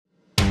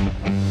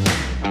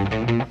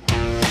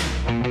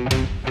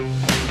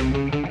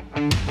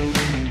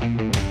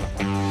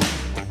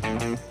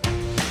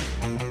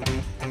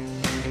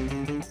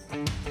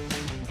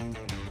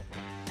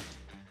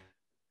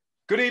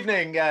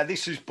morning.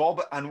 This is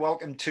Bob, and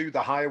welcome to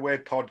the Highway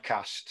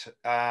Podcast.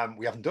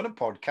 We haven't done a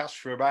podcast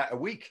for about a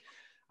week.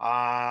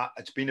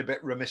 It's been a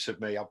bit remiss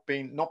of me. I've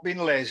not been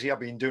lazy. I've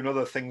been doing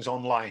other things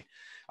online.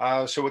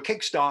 So we're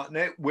kickstarting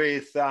it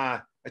with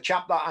a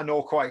chap that I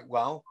know quite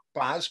well,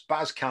 Baz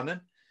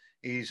Kannan.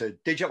 He's a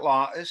digital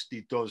artist.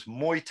 He does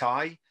Muay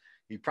Thai.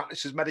 He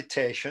practices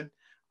meditation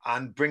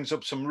and brings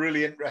up some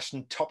really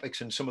interesting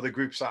topics in some of the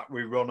groups that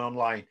we run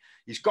online.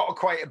 He's got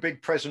quite a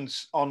big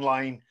presence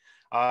online.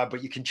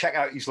 But you can check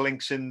out his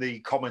links in the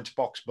comments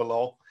box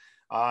below.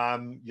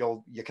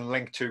 You can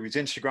link to his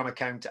Instagram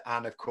account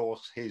and, of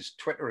course, his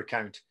Twitter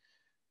account.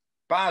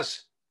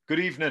 Baz,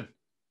 good evening.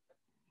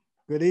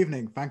 Good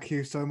evening. Thank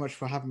you so much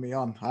for having me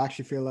on. I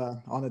actually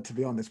feel honored to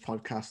be on this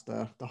podcast,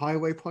 the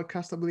Highway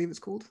Podcast, I believe it's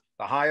called.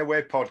 The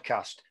Highway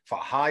Podcast for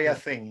higher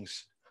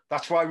things.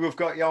 That's why we've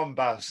got you on,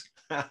 Baz.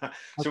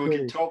 So we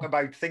can talk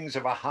about things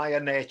of a higher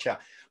nature.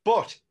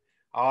 But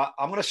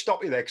I'm going to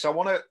stop you there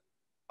because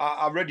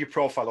I read your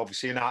profile,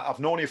 obviously, and I've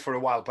known you for a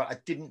while, but I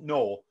didn't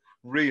know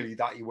really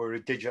that you were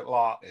a digital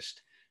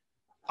artist.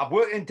 I've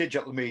worked in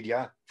digital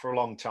media for a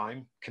long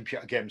time,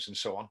 computer games and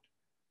so on.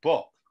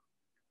 But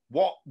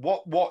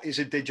what is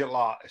a digital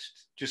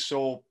artist? Just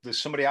so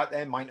there's somebody out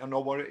there might not know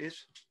what it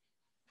is.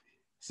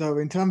 So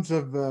in terms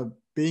of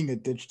being a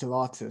digital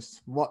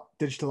artist, what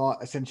digital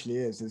art essentially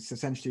is, it's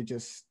essentially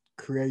just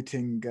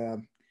creating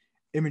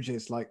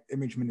images, like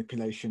image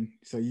manipulation.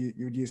 So you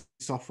would use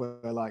software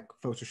like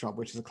Photoshop,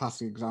 which is a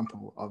classic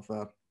example of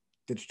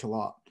digital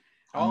art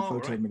and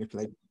photo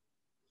manipulation.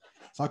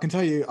 So I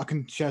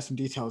can share some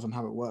details on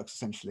how it works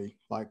essentially.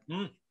 Like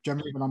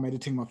generally when I'm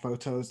editing my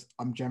photos,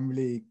 I'm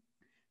generally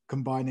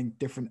combining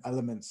different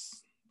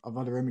elements of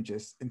other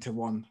images into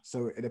one.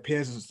 So it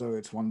appears as though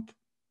it's one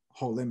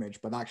whole image,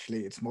 but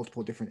actually it's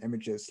multiple different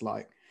images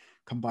like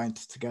combined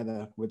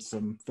together with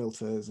some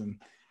filters and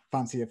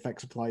fancy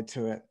effects applied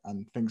to it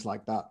and things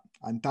like that.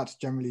 And that's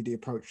generally the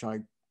approach I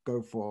go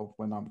for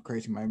when I'm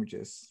creating my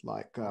images.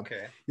 Like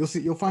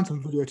you'll find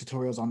some video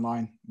tutorials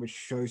online which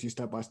shows you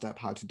step by step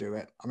how to do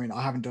it. I mean,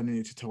 I haven't done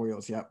any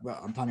tutorials yet, but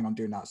I'm planning on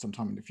doing that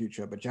sometime in the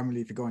future. But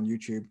generally, if you go on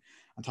YouTube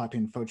and type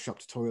in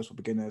Photoshop tutorials for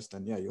beginners,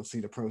 then yeah, you'll see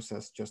the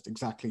process just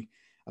exactly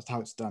as to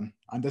how it's done.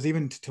 And there's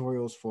even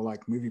tutorials for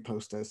like movie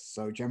posters.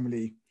 So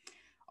generally,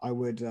 I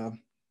would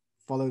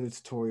follow the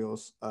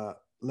tutorials,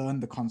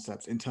 learn the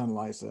concepts,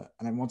 internalize it,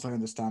 and then once I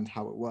understand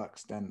how it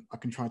works, then I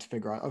can try to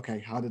figure out, okay,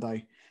 how did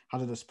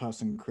this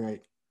person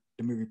create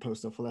the movie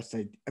poster for, let's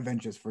say,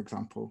 Avengers, for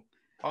example.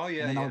 And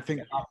then I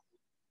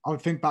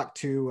would think back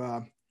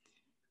to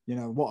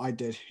what I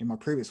did in my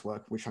previous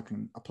work, which I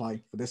can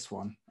apply for this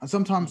one. And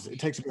sometimes it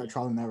takes a bit of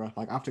trial and error.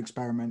 Like I have to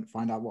experiment,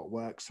 find out what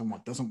works and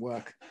what doesn't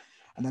work.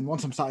 And then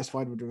once I'm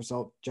satisfied with the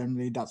result,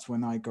 generally that's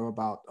when I go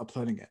about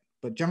uploading it.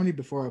 But generally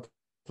before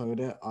I upload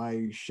it,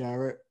 I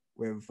share it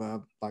with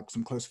like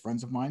some close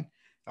friends of mine,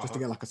 just to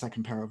get like a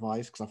second pair of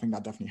eyes, because I think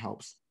that definitely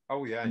helps.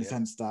 In the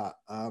sense that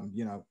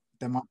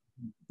there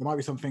might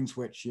be some things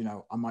which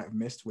I might have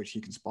missed, which he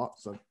can spot.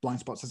 So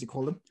blind spots, as you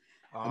call them.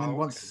 And then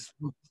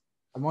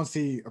once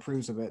he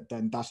approves of it,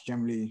 then that's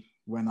generally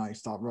when I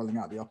start rolling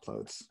out the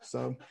uploads.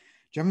 So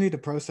generally the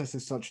process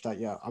is such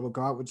that I will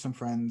go out with some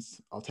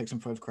friends. I'll take some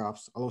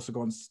photographs. I'll also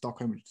go on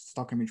stock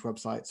image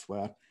websites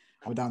where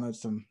I'll download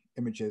some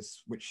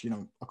images which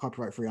are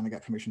copyright free and I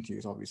get permission to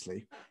use,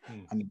 obviously.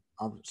 And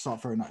I'll start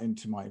throwing that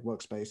into my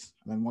workspace,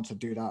 and then once I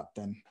do that,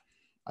 then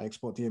I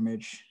export the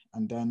image,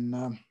 and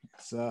then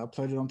it's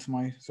uploaded onto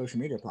my social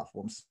media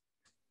platforms.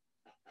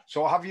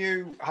 So have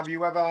you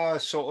ever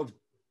sort of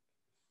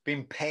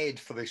been paid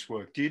for this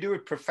work? Do you do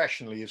it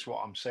professionally, is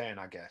what I'm saying,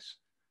 I guess?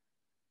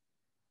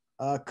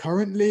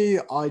 Currently,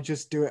 I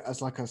just do it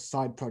as like a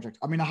side project.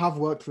 I mean, I have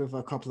worked with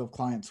a couple of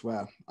clients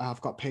where I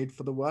have got paid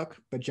for the work,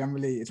 but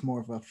generally it's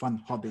more of a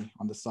fun hobby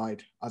on the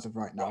side as of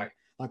right now.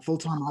 Like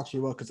full-time, I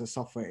actually work as a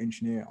software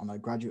engineer on a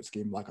graduate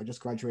scheme. Like I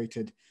just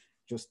graduated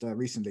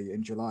recently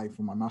in July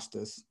for my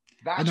master's.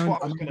 That's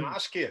what I was going to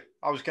ask you.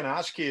 I was going to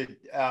ask you,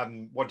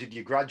 what did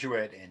you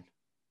graduate in?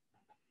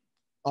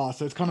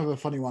 So it's kind of a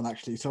funny one,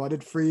 actually. So I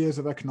did 3 years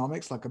of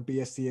economics, like a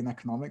BSc in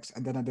economics,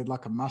 and then I did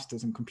like a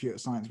master's in computer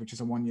science, which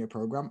is a 1-year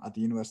program at the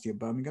University of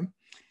Birmingham.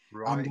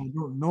 Right. And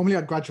normally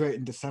I'd graduate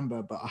in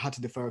December, but I had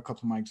to defer a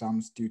couple of my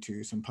exams due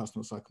to some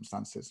personal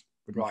circumstances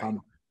with my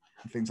family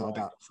and things like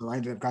that. So I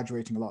ended up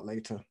graduating a lot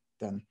later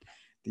than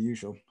the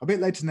usual. A bit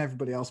later than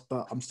everybody else,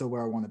 but I'm still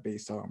where I want to be.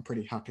 So I'm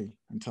pretty happy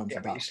in terms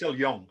of that. You're still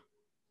young.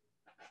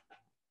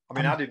 I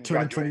mean, I didn't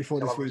graduate 24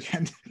 this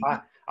weekend.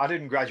 I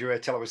didn't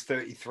graduate till I was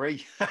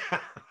 33.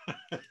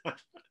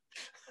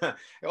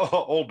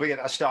 Albeit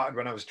I started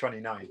when I was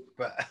 29.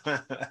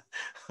 But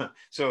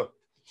so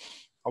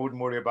I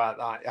wouldn't worry about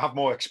that. You have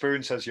more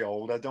experience as you're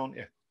older, don't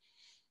you?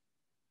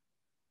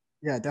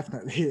 Yeah,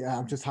 definitely. Yeah,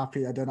 I'm just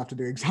happy I don't have to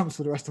do exams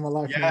for the rest of my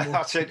life. Yeah, anymore.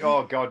 that's it.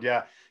 Oh God,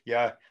 yeah.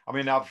 I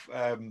mean,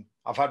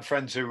 I've had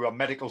friends who are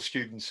medical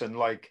students and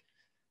like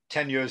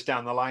 10 years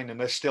down the line and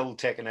they're still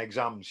taking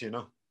exams,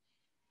 And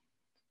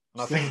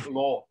I think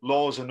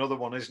law's another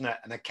one, isn't it?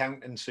 And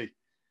accountancy,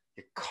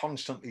 you're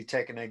constantly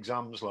taking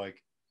exams,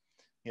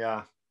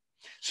 yeah.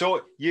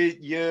 So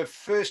your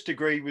first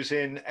degree was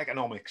in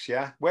economics,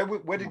 yeah?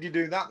 Where did you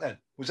do that then?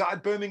 Was that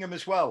at Birmingham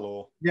as well,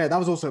 or? Yeah, that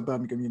was also at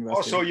Birmingham Oh,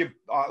 University. so you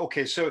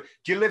okay? So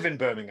do you live in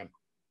Birmingham?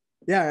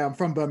 Yeah, I'm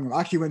from Birmingham.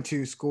 I actually went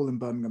to school in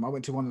Birmingham. I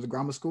went to one of the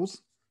grammar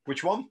schools,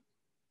 Which one?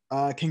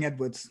 King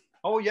Edward's.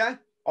 Oh yeah,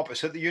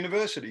 opposite the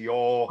university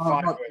or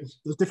five No, ways.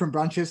 there's different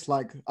branches.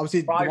 Like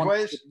obviously the Five one,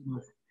 ways.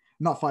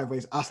 not Five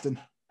Ways, Aston.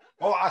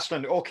 Oh,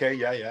 Ashland. Okay,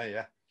 yeah, yeah,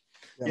 yeah,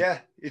 Yeah,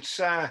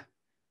 yeah.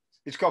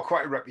 It's got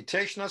quite a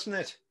reputation, hasn't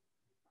it?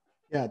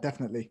 yeah,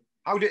 definitely.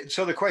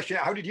 So the question?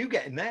 How did you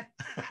get in there?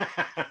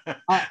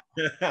 I,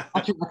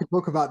 Actually, I could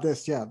talk about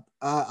this. Yeah,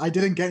 I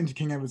didn't get into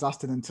King Edward's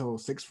Aston until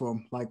sixth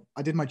form. Like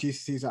I did my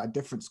GCSEs at a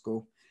different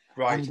school.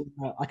 Right. And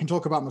I can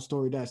talk about my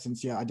story there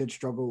since yeah, I did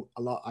struggle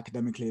a lot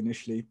academically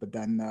initially, but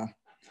then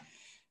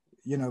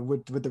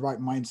with the right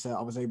mindset,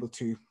 I was able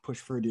to push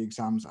through the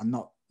exams and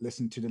not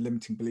listen to the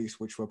limiting beliefs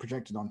which were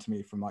projected onto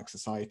me from like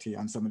society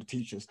and some of the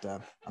teachers there.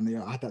 And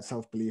I had that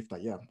self belief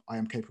that yeah, I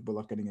am capable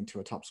of getting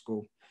into a top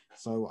school.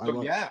 So I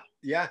worked. Yeah,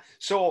 yeah.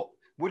 So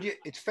would you?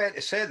 It's fair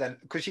to say then,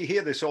 because you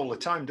hear this all the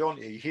time, don't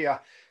you? You hear,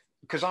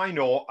 because I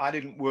know I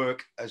didn't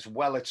work as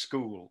well at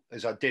school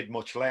as I did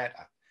much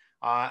later,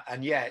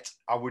 and yet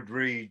I would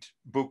read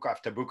book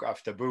after book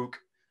after book,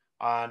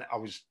 and I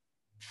was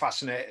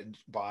fascinated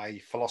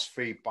by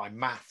philosophy, by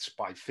maths,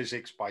 by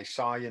physics, by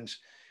science,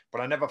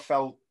 but I never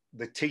felt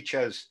the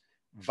teachers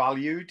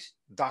valued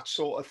that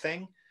sort of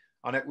thing,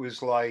 and it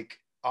was like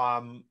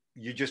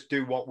you just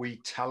do what we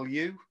tell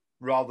you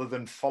rather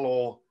than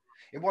follow.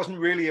 It wasn't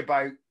really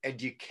about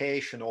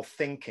education or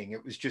thinking.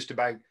 It was just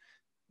about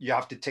you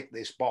have to tick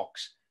this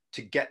box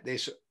to get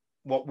this,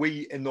 what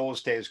we in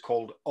those days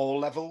called O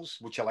levels,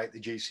 which are like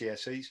the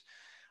GCSEs.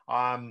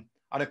 And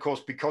of course,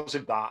 because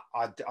of that,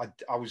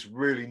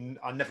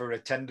 I never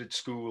attended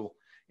school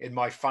in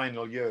my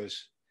final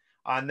years.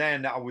 And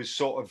then I was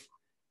sort of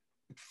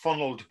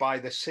funneled by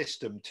the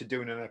system to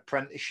doing an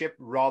apprenticeship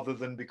rather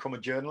than become a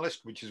journalist,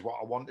 which is what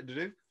I wanted to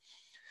do.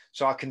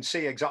 So I can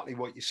see exactly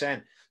what you're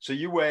saying. So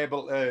you were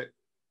able to,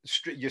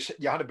 you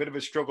had a bit of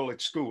a struggle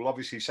at school,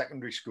 obviously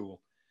secondary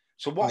school.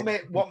 So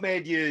what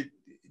made you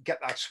get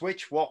that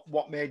switch?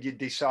 What made you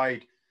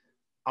decide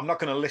I'm not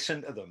going to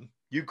listen to them?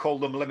 You call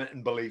them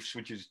limiting beliefs,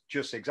 which is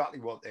just exactly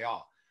what they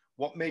are.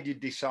 What made you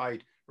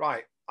decide,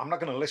 right, I'm not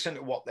going to listen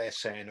to what they're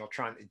saying or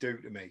trying to do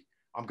to me.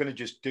 I'm going to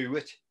just do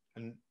it.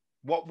 And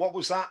what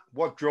was that?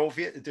 What drove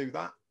you to do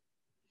that?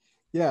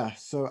 Yeah,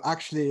 so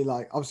actually,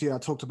 like obviously, I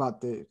talked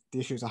about the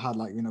issues I had,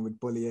 like with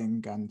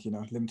bullying and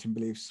limiting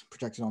beliefs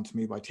projected onto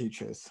me by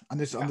teachers, and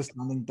this Yeah.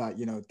 understanding that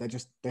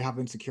they have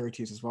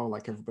insecurities as well,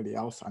 like everybody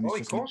else, and Oh,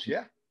 of course,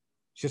 yeah.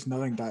 it's just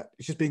knowing that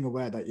it's just being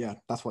aware that yeah,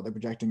 that's what they're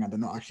projecting, and they're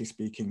not actually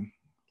speaking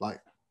like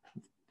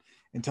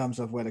in terms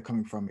of where they're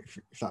coming from,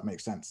 if that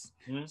makes sense.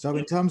 Mm-hmm. So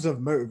in terms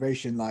of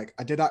motivation, like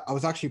I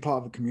was actually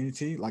part of a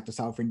community, like the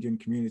South Indian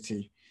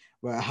community,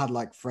 where I had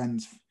like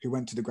friends who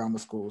went to the grammar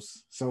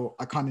schools. So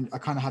I kind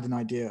of had an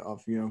idea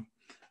of,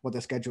 what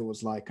their schedule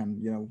was like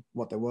and,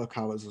 what their work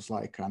hours was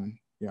like and,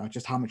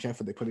 just how much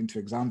effort they put into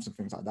exams and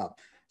things like that.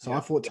 So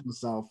I thought to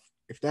myself,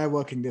 if they're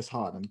working this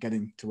hard and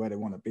getting to where they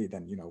want to be,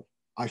 then,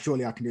 I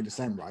can do the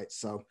same, right?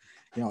 So,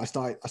 I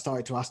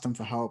started to ask them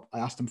for help. I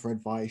asked them for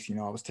advice.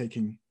 I was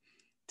taking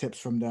tips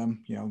from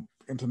them,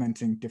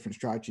 implementing different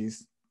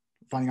strategies,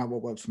 finding out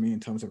what works for me in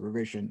terms of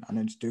revision, and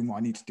then just doing what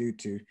I need to do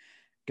to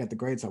get the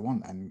grades I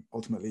want and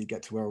ultimately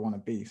get to where I want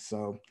to be.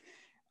 So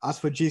as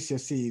for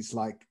GCSEs,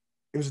 like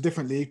it was a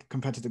different league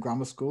compared to the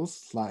grammar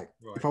schools. Like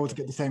if I were to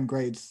get the same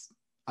grades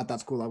at that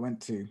school I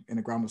went to in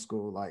a grammar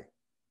school, like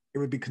it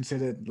would be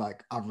considered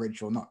like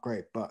average or not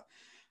great. But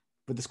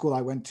the school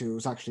I went to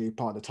was actually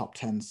part of the top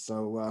 10.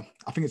 So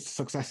I think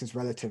success is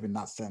relative in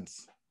that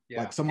sense. Yeah.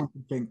 Like someone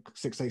can think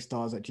 6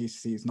 stars at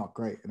GCSE is not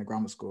great in a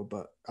grammar school,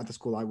 but at the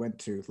school I went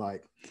to,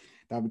 like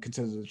that would be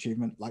considered an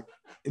achievement. Like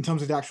in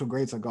terms of the actual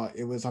grades I got,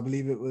 I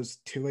believe it was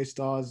 2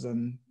 stars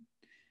and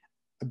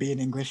a B in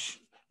English.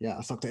 Yeah,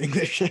 I sucked at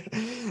English. And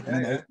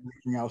then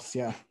everything else,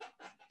 yeah.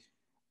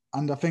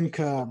 And I think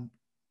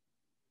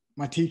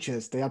my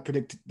teachers, they had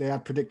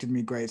predicted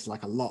me grades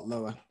like a lot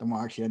lower than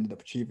what I actually ended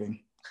up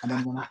achieving. And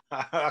then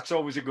that's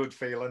always a good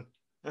feeling.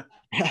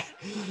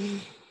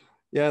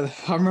 Yeah,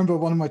 I remember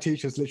one of my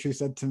teachers literally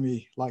said to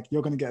me, like,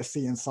 you're going to get a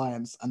C in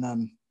science. And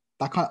then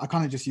I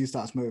kind of just used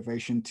that as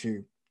motivation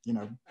to,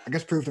 I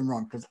guess prove them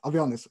wrong. Because I'll be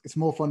honest, it's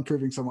more fun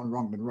proving someone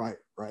wrong than right.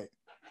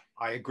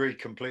 I agree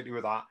completely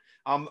with that.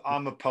 I'm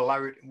a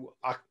polarity,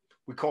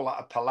 we call that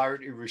a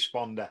polarity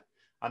responder.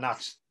 And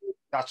that's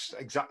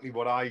exactly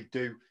what I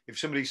do. If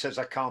somebody says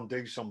I can't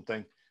do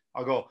something,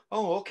 I go,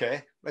 oh,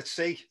 okay, let's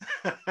see.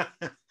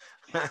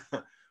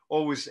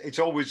 It's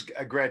always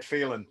a great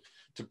feeling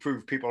to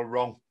prove people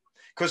wrong.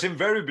 Because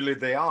invariably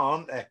they are,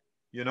 aren't they?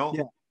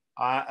 Yeah.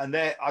 And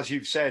they're, as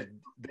you've said,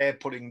 they're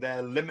putting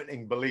their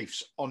limiting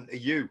beliefs onto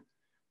you.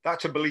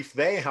 That's a belief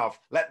they have.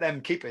 Let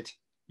them keep it.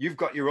 You've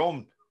got your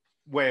own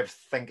way of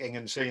thinking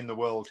and seeing the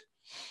world.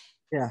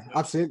 Yeah,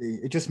 absolutely.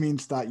 It just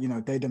means that,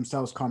 they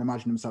themselves can't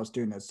imagine themselves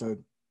doing it. So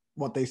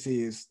what they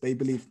see is they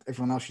believe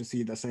everyone else should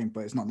see the same,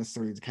 but it's not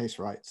necessarily the case,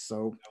 right?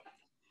 So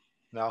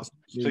No.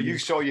 So you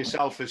saw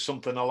yourself as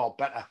something a lot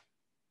better.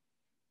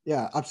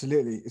 Yeah,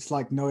 absolutely. It's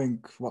like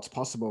knowing what's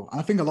possible. And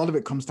I think a lot of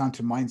it comes down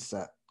to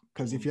mindset,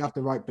 because if you have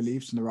the right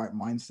beliefs and the right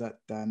mindset,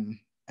 then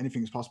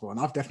anything is possible. And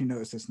I've definitely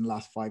noticed this in the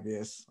last 5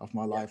 years of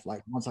my life.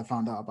 Like once I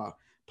found out about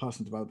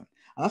personal development.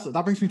 And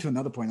that brings me to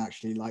another point,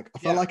 actually. Like I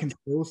felt like in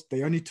schools,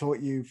 they only taught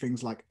you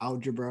things like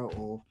algebra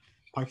or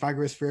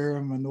Pythagoras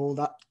theorem and all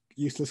that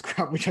useless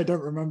crap, which I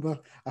don't remember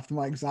after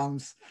my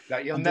exams.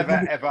 That you'll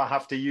never ever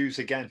have to use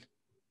again.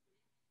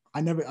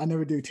 I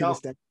never do to this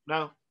day.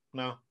 No.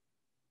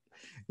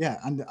 Yeah,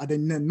 and I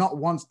didn't, not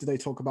once did they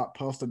talk about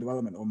personal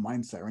development or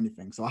mindset or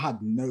anything. So I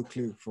had no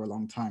clue for a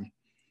long time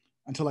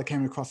until I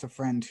came across a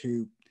friend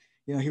who,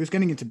 you know, he was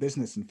getting into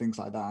business and things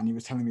like that, and he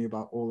was telling me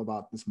all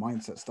about this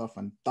mindset stuff,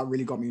 and that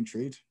really got me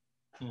intrigued.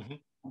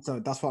 So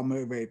that's what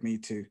motivated me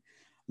to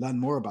learn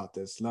more about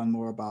this, learn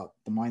more about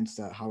the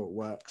mindset, how it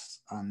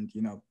works, and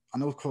you know,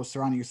 and of course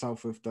surrounding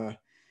yourself with the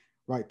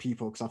right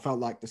people, because I felt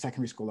like the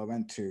secondary school I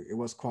went to, it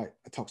was quite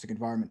a toxic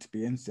environment to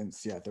be in,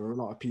 since there were a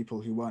lot of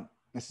people who weren't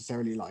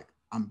necessarily like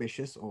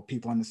ambitious or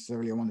people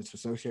unnecessarily I wanted to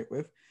associate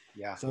with.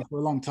 So for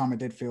a long time I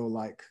did feel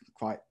like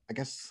quite, I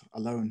guess,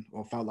 alone,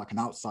 or felt like an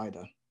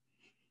outsider.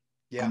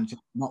 I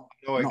know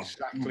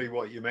exactly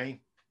what you mean.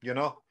 You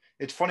know,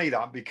 it's funny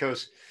that,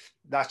 because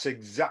that's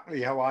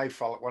exactly how I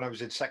felt when I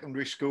was in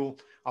secondary school.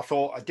 I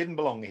thought I didn't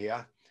belong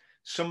here.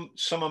 Some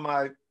of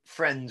my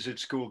friends at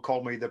school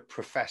called me the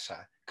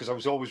professor, because I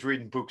was always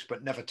reading books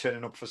but never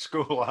turning up for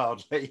school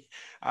hardly.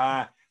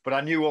 But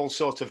I knew all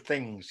sorts of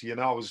things, you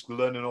know, I was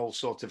learning all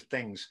sorts of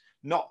things,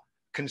 not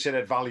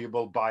considered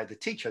valuable by the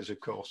teachers, of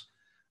course.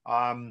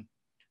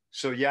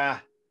 So yeah,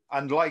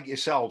 and like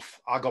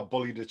yourself, I got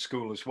bullied at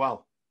school as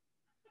well.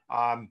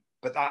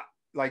 But that,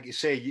 like you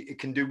say, it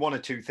can do one or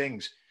two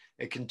things.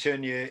 It can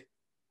turn you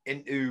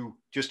into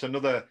just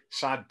another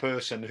sad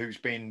person who's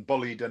been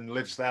bullied and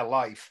lives their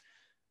life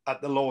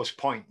at the lowest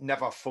point,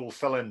 never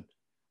fulfilling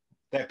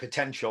their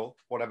potential,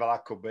 whatever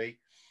that could be.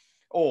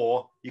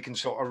 Or you can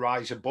sort of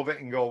rise above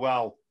it and go,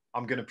 well,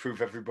 I'm going to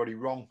prove everybody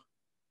wrong.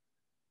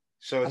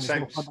 So it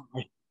sounds,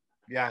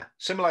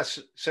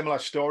 similar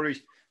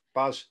story,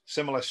 Baz,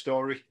 similar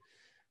story,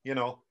 you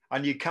know,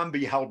 and you can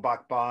be held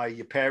back by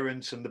your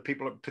parents and the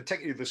people,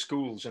 particularly the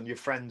schools and your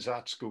friends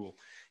at school.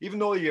 Even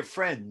though you're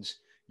friends,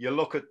 you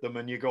look at them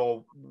and you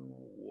go,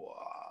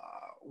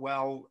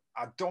 well,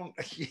 I don't,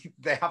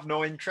 they have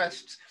no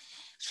interests.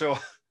 So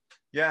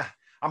yeah,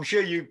 I'm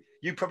sure you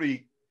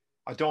probably,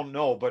 I don't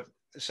know, but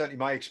certainly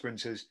my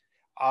experience is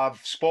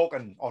I've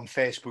spoken on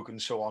Facebook and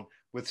so on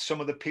with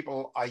some of the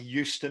people I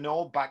used to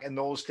know back in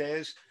those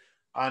days,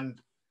 and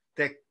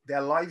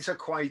their lives are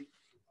quite,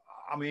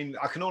 I mean,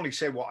 I can only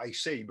say what I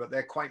see, but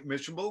they're quite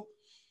miserable,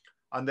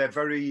 and they're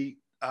very,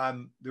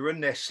 they're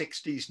in their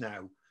 60s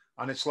now,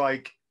 and it's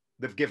like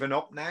they've given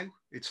up now.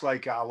 It's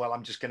like, well,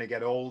 I'm just going to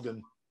get old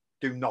and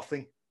do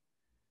nothing.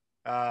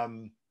 I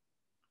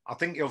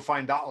think you'll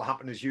find that'll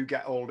happen as you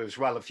get older as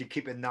well, if you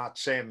keep in that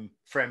same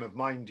frame of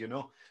mind, you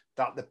know,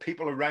 that the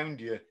people around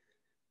you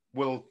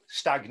will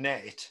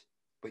stagnate,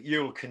 but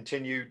you'll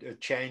continue to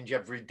change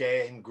every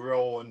day and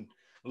grow and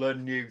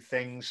learn new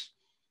things.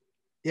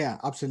 Yeah,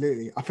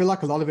 absolutely. I feel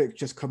like a lot of it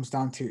just comes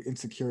down to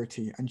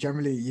insecurity. And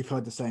generally, you've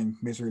heard the saying,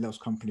 misery loves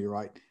company,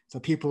 right? So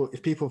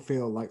if people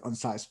feel like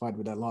unsatisfied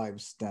with their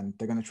lives, then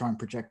they're going to try and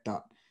project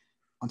that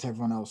onto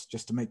everyone else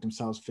just to make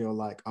themselves feel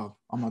like, oh,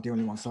 I'm not the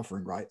only one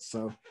suffering, right?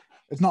 So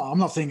I'm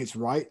not saying it's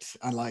right.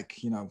 And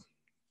like, you know,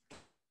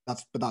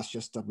 that's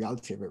just the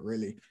reality of it,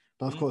 really.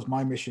 But of course,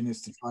 my mission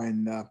is to try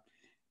and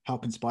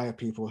help inspire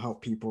people,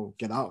 help people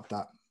get out of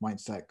that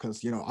mindset.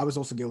 Because, you know, I was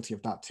also guilty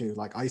of that too.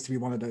 Like I used to be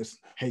one of those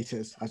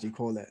haters, as you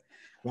call it,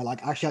 where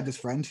like I actually had this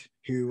friend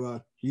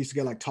who used to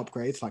get like top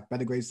grades, like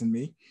better grades than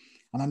me.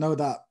 And I know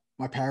that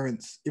my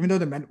parents, even though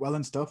they meant well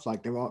and stuff,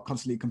 like they were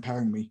constantly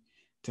comparing me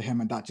to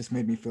him. And that just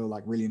made me feel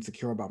like really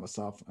insecure about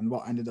myself. And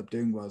what I ended up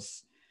doing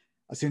was,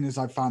 as soon as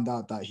I found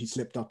out that he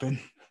slipped up in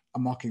a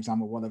mock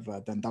exam or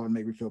whatever, then that would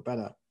make me feel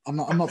better. I'm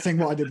not saying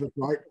what I did was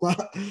right,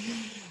 but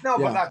no,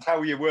 but that's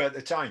how you were at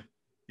the time.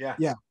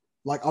 Yeah.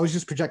 Like I was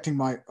just projecting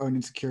my own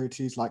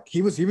insecurities. Like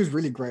he was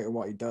really great at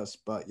what he does,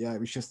 but yeah, it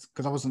was just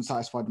because I wasn't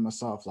satisfied with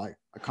myself. Like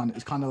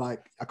it's kind of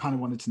like I kind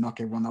of wanted to knock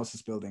everyone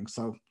else's building.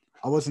 So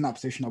I was in that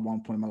position at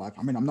one point in my life.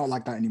 I mean, I'm not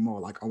like that anymore.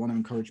 Like I want to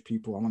encourage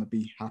people. I want to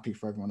be happy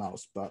for everyone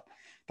else, but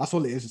that's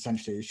all it is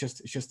essentially. It's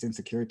just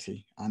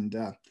insecurity, and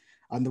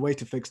the way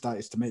to fix that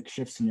is to make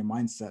shifts in your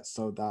mindset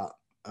so that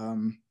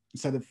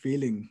instead of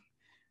feeling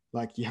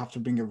like you have to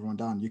bring everyone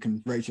down, you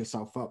can raise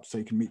yourself up so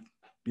you can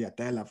be at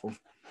their level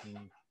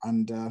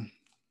and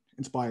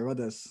inspire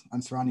others,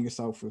 and surrounding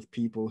yourself with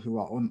people who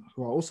are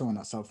also on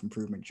that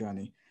self-improvement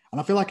journey. And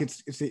I feel like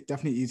it's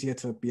definitely easier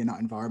to be in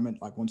that environment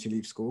like once you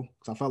leave school,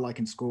 because I felt like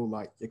in school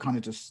like you're kind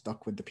of just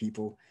stuck with the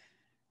people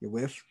you're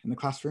with in the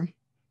classroom.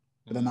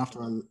 But then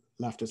after I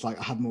left, it's like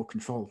I had more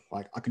control.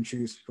 Like I can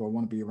choose who I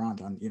want to be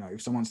around, and you know,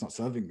 if someone's not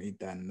serving me,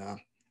 then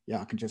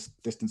I can just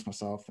distance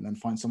myself and then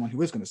find someone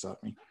who is going to serve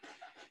me.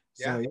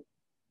 So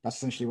that's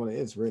essentially what it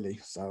is, really.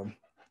 So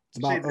it's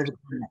See, about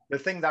overcoming. the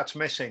thing that's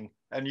missing,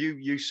 and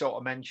you sort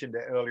of mentioned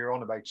it earlier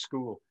on about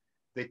school,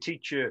 they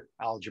teach you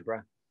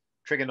algebra,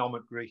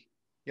 trigonometry,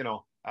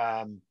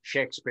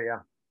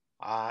 Shakespeare,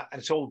 and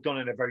it's all done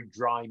in a very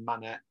dry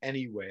manner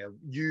anyway,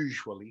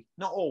 usually.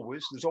 Not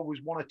always. There's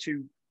always one or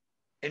two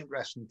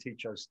interesting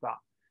teachers that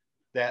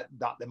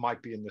there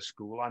might be in the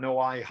school. I know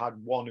I had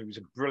one who was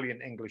a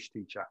brilliant English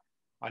teacher,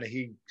 and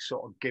he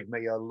sort of gave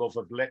me a love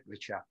of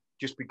literature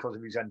just because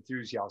of his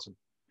enthusiasm.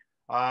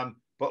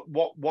 But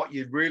what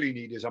you really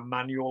need is a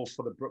manual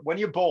for when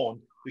you're born,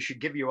 they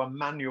should give you a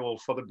manual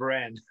for the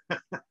brain.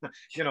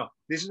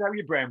 This is how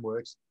your brain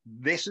works.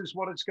 This is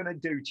what it's going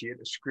to do to you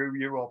to screw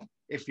you up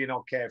if you're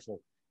not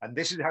careful. And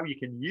this is how you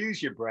can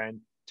use your brain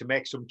to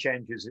make some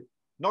changes,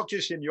 not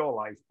just in your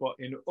life, but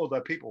in other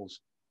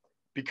people's.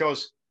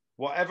 Because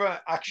whatever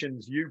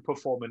actions you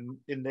perform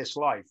in this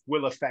life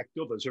will affect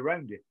others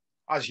around you,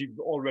 as you've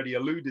already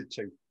alluded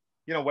to.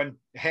 When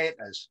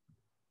haters,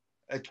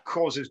 it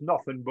causes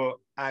nothing but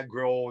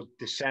aggro,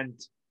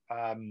 dissent,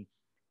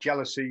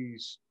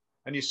 jealousies.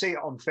 And you see it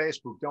on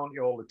Facebook, don't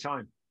you, all the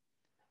time?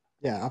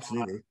 Yeah,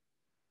 absolutely.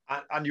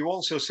 And you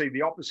also see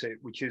the opposite,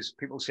 which is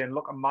people saying,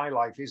 look at my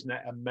life, isn't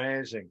it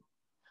amazing?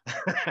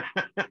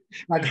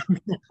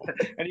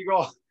 And you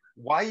go,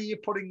 why are you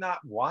putting that?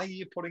 Why are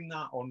you putting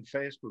that on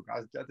Facebook?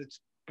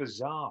 It's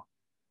bizarre,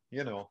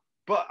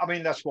 But I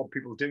mean, that's what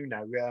people do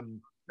now.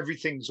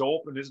 Everything's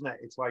open, isn't it?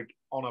 It's like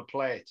on a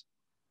plate,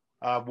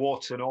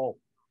 warts and all.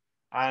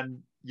 And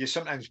you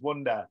sometimes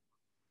wonder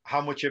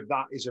how much of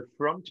that is a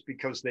front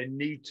because they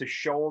need to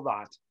show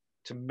that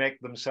to make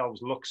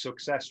themselves look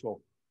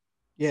successful.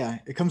 Yeah,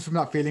 it comes from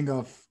that feeling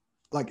of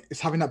like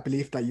it's having that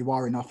belief that you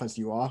are enough as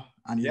you are,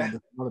 and there's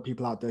a lot of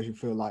people out there who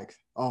feel like,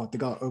 oh, they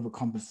got to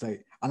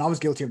overcompensate. And I was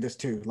guilty of this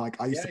too. Like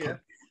I used to put a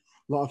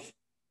lot of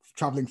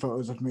traveling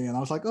photos of me, and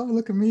I was like, oh,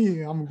 look at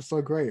me, I'm so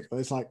great. But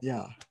it's like,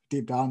 yeah,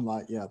 deep down,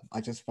 like, yeah,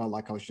 I just felt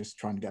like I was just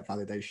trying to get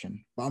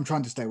validation. But I'm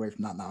trying to stay away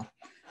from that now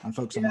and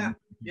focus on my.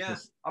 Yeah.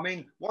 I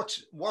mean, what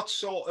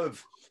sort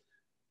of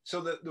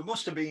so that there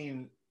must have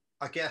been,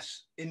 I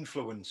guess,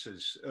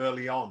 influences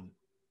early on.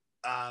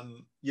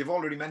 You've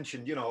already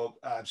mentioned,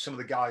 some of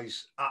the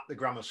guys at the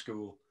grammar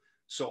school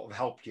sort of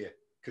helped you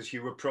because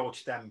you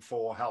approached them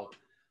for help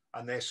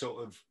and they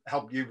sort of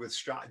helped you with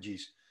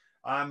strategies.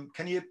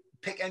 Can you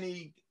pick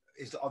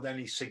are there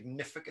any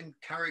significant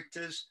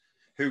characters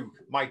who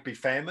might be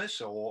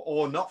famous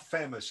or not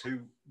famous who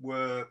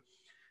were,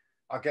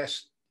 I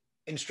guess,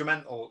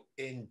 instrumental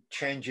in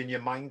changing your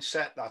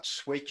mindset, that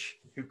switch,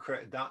 who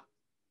created that?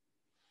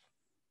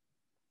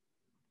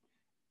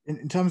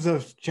 In terms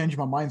of changing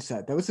my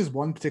mindset, there was this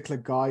one particular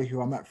guy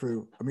who I met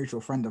through a mutual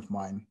friend of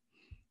mine.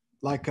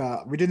 Like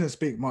we didn't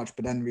speak much,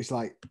 but then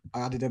I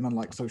added him on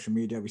like social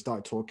media. We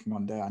started talking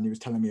on there, and he was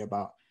telling me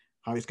about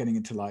how he's getting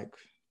into like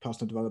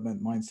personal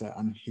development mindset,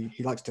 and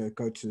he likes to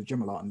go to the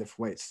gym a lot and lift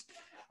weights.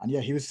 And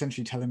yeah, he was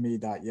essentially telling me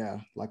that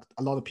like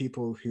a lot of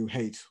people who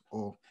hate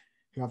or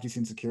who have these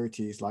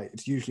insecurities, like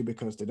it's usually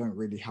because they don't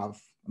really have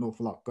an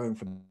awful lot going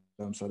for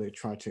them, so they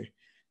try to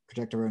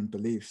project their own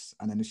beliefs,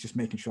 and then it's just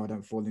making sure I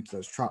don't fall into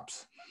those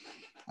traps,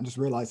 and just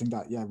realizing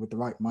that with the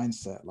right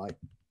mindset, like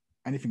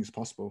anything is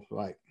possible.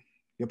 Like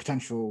your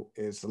potential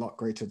is a lot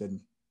greater than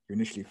you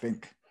initially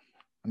think,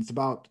 and it's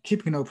about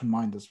keeping an open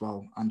mind as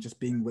well, and just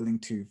being willing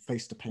to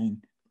face the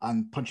pain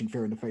and punching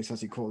fear in the face,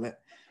 as you call it,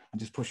 and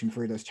just pushing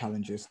through those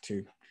challenges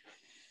to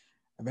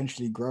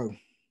eventually grow.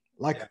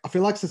 Like I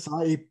feel like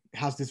society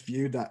has this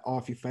view that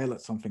if you fail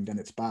at something then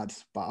it's bad,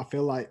 but I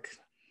feel like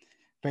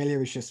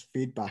failure is just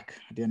feedback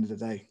at the end of the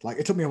day. Like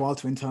it took me a while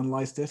to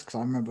internalize this because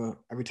I remember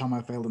every time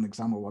I failed an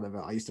exam or whatever,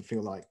 I used to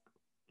feel like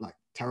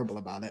terrible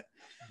about it.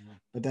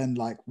 But then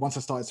like once I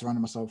started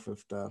surrounding myself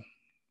with the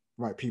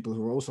right people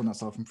who are also on that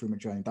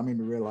self-improvement journey, that made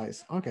me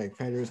realize, okay,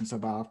 failure isn't so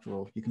bad after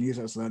all. You can use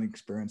it as a learning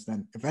experience.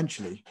 Then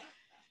eventually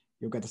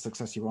you'll get the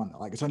success you want.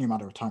 Like it's only a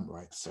matter of time,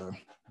 right? So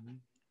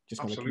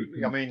just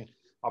absolutely. I mean,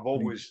 I've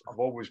always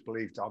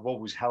believed, I've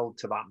always held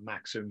to that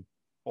maxim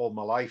all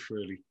my life,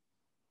 really.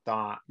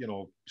 That,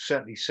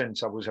 certainly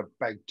since I was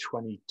about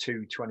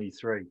 22,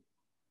 23, which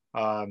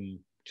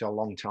is a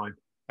long time,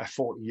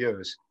 40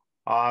 years,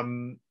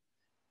 that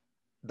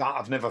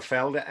I've never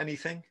failed at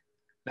anything.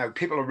 Now,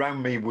 people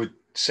around me would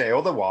say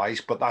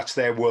otherwise, but that's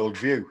their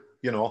worldview,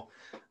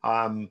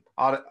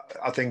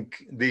 I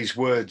think these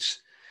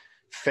words,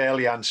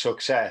 failure and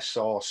success,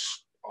 are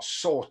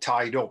so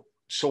tied up,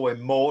 so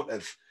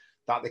emotive,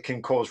 that they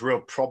can cause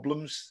real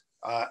problems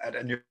at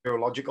a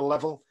neurological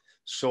level.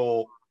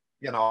 So,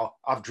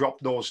 I've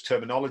dropped those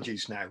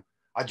terminologies now.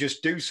 I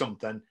just do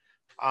something,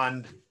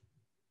 and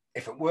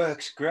if it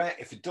works, great.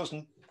 If it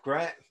doesn't,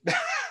 great.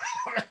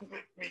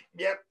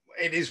 Yep,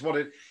 it is what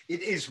it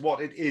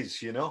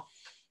is,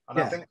 And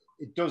I think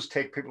it does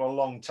take people a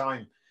long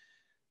time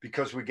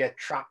because we get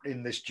trapped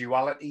in this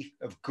duality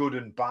of good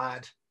and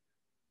bad.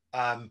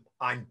 I'm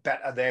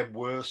better, they're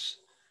worse,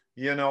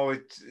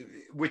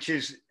 which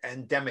is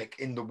endemic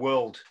in the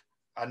world,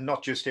 and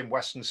not just in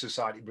Western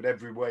society, but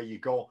everywhere you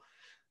go.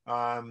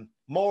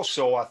 More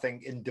so, I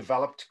think, in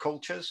developed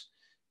cultures,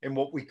 in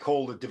what we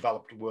call the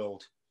developed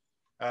world,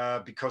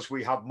 because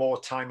we have more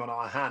time on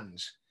our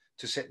hands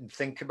to sit and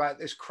think about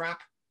this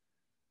crap.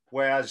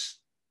 Whereas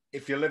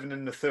if you're living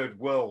in the third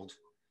world,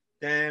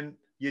 then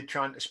you're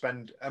trying to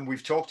spend, and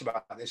we've talked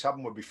about this,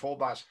 haven't we, before,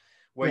 Baz,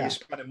 where Yeah. you're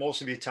spending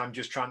most of your time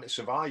just trying to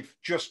survive.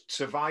 Just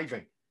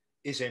surviving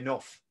is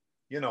enough,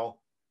 you know,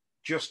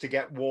 just to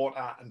get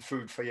water and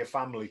food for your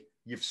family.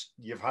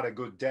 You've had a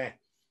good day.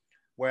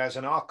 Whereas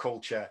in our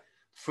culture,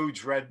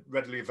 food's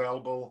readily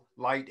available,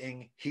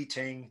 lighting,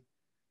 heating,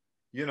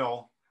 you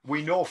know,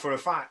 we know for a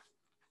fact,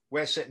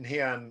 we're sitting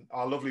here in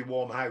our lovely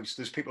warm house.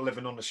 There's people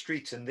living on the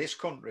streets in this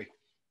country,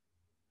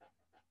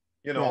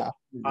 you know,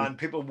 Yeah, and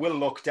people will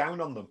look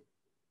down on them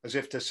as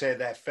if to say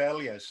they're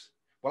failures.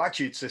 Well,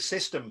 actually, it's the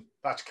system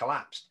that's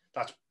collapsed,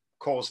 that's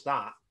caused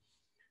that.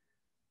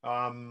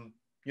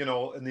 You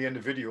know, and the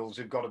individuals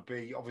have got to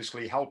be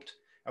obviously helped.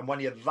 And when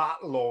you're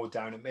that low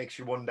down, it makes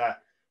you wonder,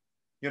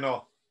 you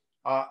know,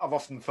 I've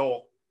often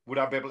thought, would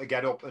I be able to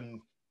get up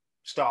and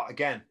start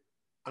again?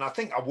 And I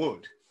think I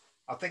would.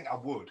 I think I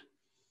would,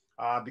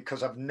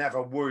 because I've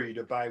never worried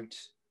about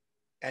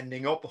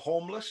ending up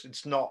homeless.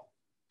 It's not,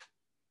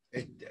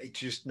 it's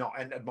just not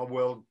entered my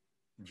world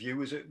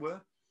view, as it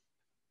were.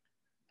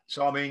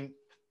 So, I mean,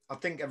 I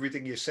think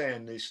everything you're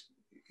saying is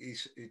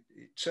it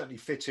certainly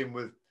fits in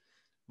with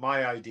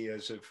my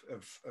ideas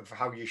of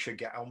how you should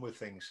get on with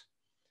things.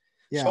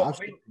 yeah, So, I mean,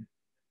 absolutely.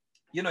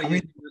 you know, I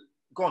mean,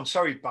 go on.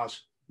 Sorry,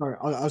 Baz. sorry,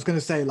 I was going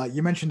to say, like,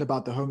 you mentioned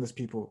about the homeless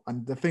people,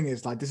 and the thing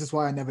is, like, this is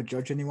why I never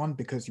judge anyone,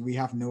 because we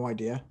have no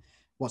idea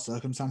what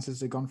circumstances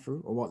they've gone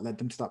through or what led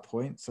them to that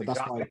point. So that's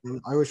why Exactly.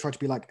 I always try to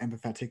be like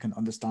empathetic and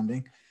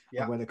understanding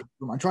Yeah. of where they come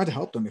from, and try to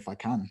help them if I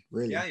can.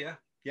 Really.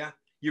 Yeah.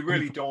 You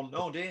really don't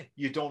know, do you?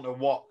 You don't know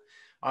what.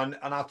 And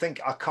I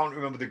think I can't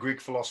remember the Greek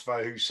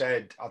philosopher who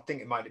said, I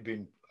think it might have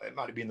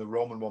been the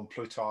Roman one,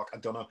 Plutarch. I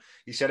don't know.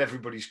 He said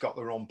everybody's got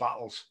their own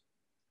battles.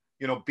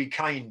 You know, be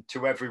kind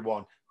to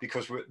everyone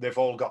because they've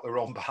all got their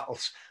own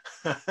battles.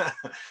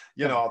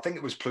 You know, I think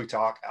it was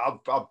Plutarch.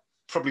 I'll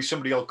probably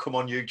somebody will come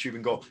on YouTube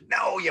and go,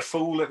 no, you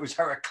fool, it was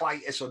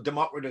Heraclitus or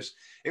Democritus.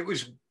 It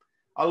was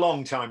a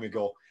long time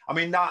ago. I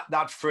mean,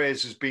 that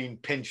phrase has been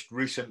pinched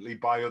recently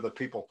by other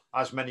people,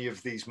 as many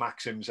of these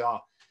maxims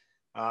are.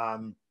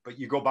 But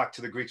you go back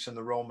to the Greeks and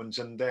the Romans,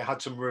 and they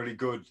had some really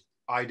good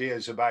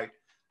ideas about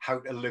how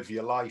to live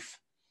your life.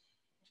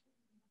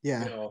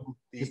 Yeah. You know,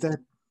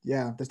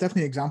 There's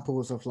definitely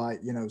examples of,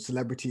 like, you know,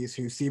 celebrities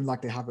who seem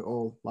like they have it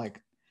all,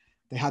 like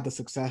they had the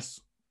success,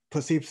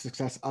 perceived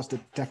success as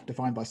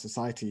defined by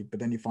society, but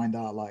then you find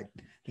out like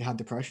they had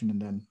depression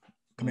and then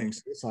committing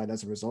suicide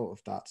as a result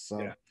of that. So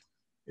yeah.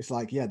 it's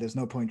like, yeah, there's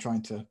no point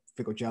trying to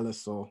feel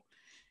jealous or,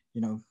 you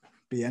know,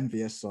 be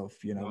envious of,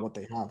 you know, what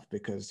they have,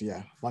 because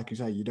yeah, like you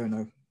say, you don't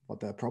know what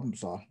their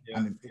problems are. Yeah.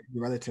 And it's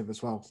relative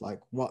as well. Like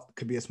what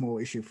could be a small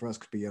issue for us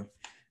could be a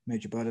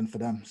major burden for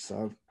them.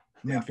 So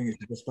the main thing is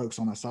to just focus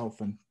on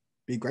ourselves and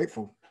be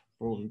grateful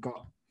for all we've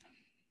got.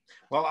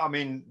 Well, I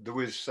mean, there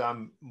was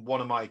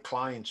one of my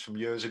clients from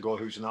years ago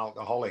who's an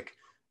alcoholic.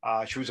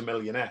 She was a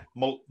millionaire,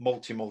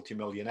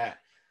 multi-millionaire,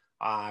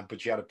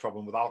 but she had a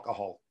problem with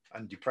alcohol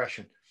and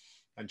depression.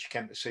 And she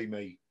came to see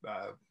me,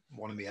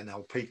 one of the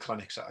NLP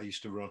clinics that I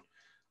used to run.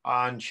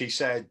 And she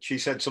said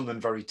something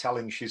very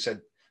telling. She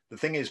said, the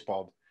thing is,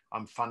 Bob,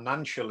 I'm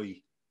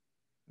financially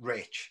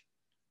rich,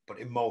 but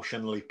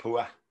emotionally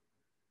poor.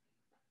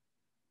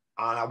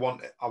 And I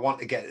want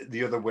to get it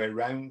the other way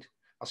around.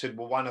 I said,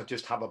 well, why not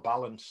just have a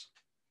balance?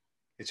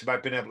 It's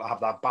about being able to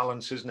have that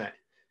balance, isn't it?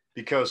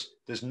 Because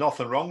there's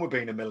nothing wrong with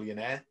being a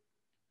millionaire,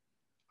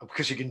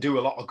 because you can do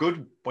a lot of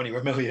good when you're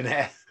a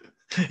millionaire.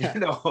 You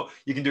know,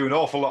 you can do an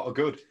awful lot of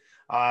good.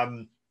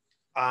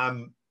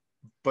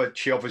 But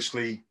she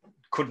obviously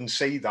couldn't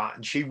see that,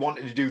 and she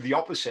wanted to do the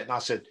opposite. And I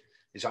said,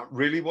 is that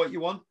really what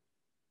you want?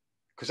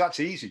 Because that's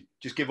easy.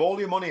 Just give all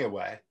your money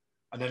away,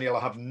 and then you'll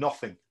have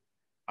nothing.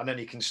 And then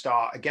you can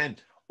start again.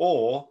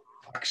 Or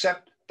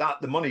accept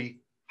that the money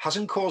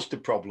hasn't caused the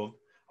problem,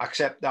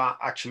 accept that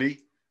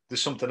actually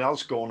there's something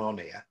else going on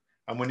here,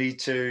 and we need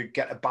to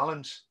get a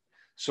balance.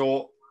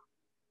 So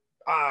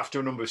after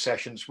a number of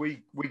sessions,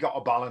 we got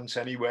a balance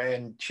anyway,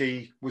 and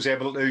she was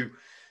able to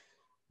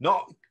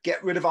not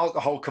get rid of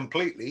alcohol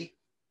completely,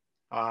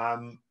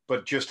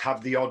 but just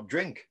have the odd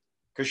drink.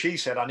 Because she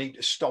said, I need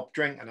to stop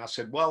drinking. I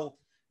said, well,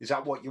 is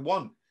that what you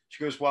want?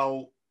 She goes,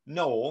 well,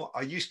 no,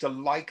 I used to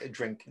like a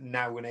drink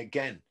now and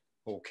again.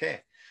 Okay.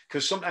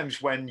 Because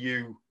sometimes when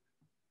you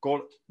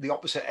go the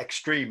opposite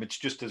extreme, it's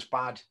just as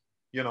bad.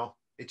 You know,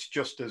 it's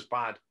just as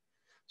bad.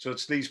 So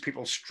it's these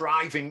people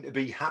striving to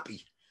be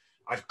happy.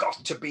 I've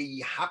got to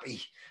be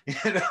happy.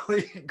 You know,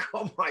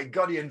 oh my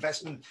God, you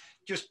invest in,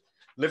 just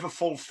live a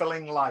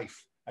fulfilling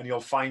life, and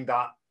you'll find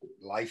that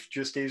life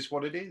just is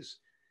what it is.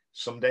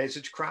 Some days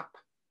it's crap.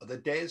 Other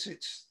days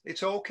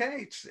it's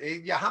okay.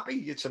 You're happy.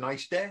 It's a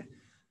nice day,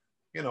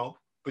 you know,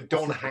 but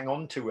don't hang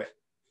on to it,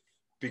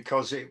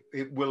 because it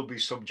will be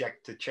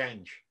subject to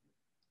change.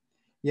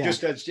 Yeah.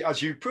 Just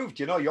as you proved,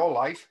 you know, your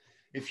life,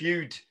 if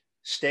you'd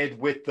stayed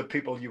with the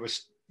people you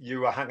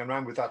were hanging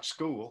around with at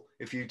school,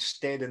 if you'd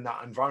stayed in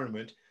that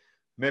environment,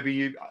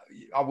 maybe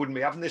I wouldn't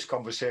be having this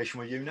conversation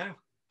with you now.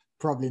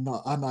 Probably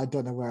not. And I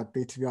don't know where I'd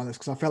be, to be honest,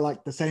 because I feel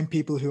like the same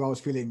people who I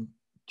was feeling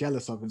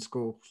jealous of in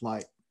school,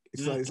 like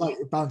it's like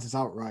it balances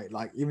out, right?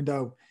 Like even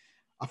though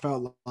I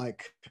felt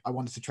like I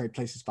wanted to trade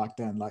places back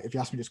then, like if you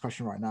ask me this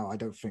question right now, I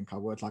don't think I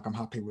would. Like I'm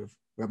happy with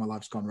where my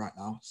life's gone right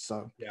now.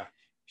 So Yeah,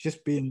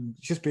 just being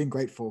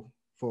grateful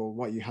for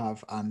what you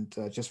have, and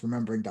just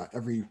remembering that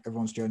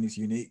everyone's journey is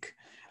unique.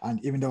 And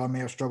even though I may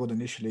have struggled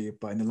initially,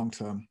 but in the long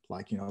term,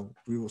 like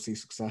we will see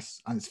success,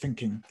 and it's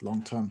thinking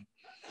long term,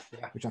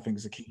 yeah. which I think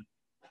is a key.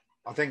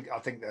 I think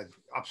they're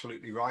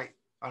absolutely right.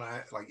 And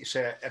like you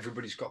say,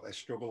 everybody's got their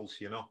struggles,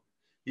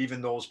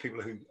 even those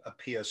people who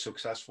appear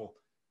successful.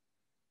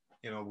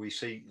 We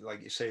see,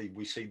 like you say,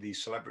 we see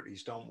these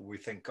celebrities, don't we? We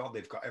think, God,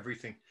 they've got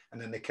everything.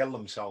 And then they kill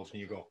themselves and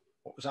you go,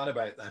 what was that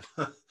about then?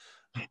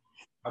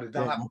 How did that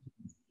Yeah, happen?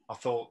 I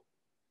thought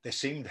they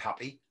seemed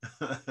happy.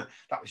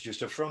 That was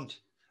just a front.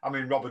 I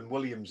mean, Robin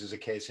Williams is a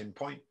case in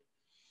point.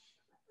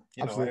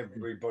 absolutely.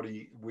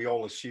 Everybody, we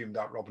all assumed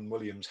that Robin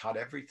Williams had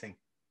everything.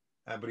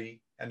 But he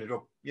ended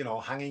up,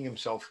 hanging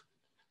himself.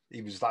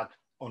 He was that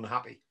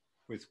unhappy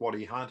with what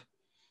he had.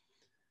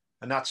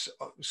 And that's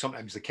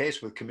sometimes the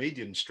case with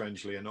comedians,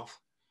 strangely enough.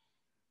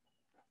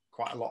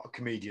 Quite a lot of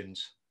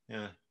comedians.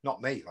 Yeah,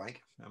 not me,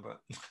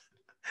 but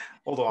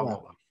although I'm Yeah.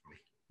 not that funny.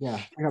 Yeah, I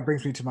think that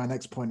brings me to my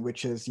next point,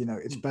 which is,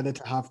 it's better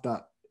to have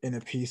that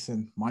inner peace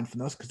and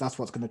mindfulness, because that's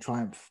what's going to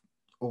triumph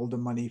all the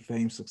money,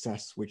 fame,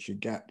 success which you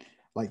get.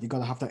 Like you got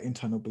to have that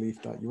internal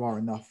belief that you are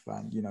enough,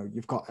 and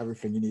you've got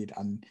everything you need,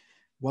 and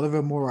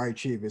whatever more I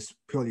achieve is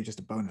purely just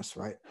a bonus,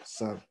 right?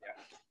 So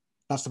Yeah.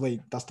 that's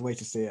the way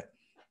to see it.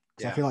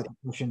 Because I Yeah. feel like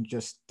emotion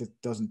just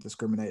doesn't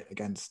discriminate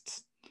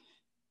against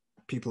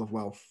people of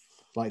wealth.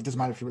 Like it doesn't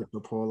matter if you're rich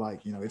or poor.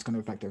 Like it's going to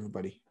affect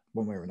everybody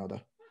one way or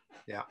another.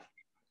 Yeah.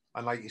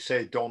 And like you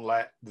say, don't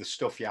let the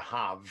stuff you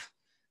have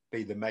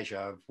be the measure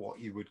of what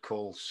you would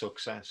call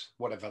success,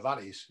 whatever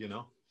that is,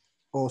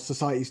 Or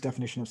society's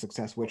definition of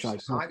success, Or which I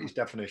society's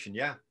definition.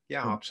 Yeah.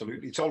 Yeah,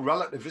 absolutely. It's all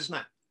relative, isn't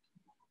it?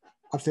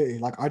 absolutely,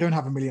 like I don't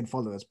have a million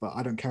followers, but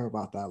I don't care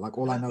about that. Like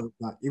all I know is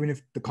that even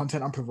if the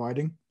content I'm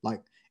providing,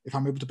 like if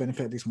I'm able to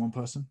benefit at least one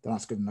person, then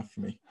that's good enough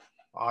for me.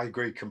 I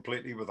agree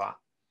completely with that.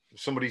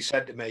 Somebody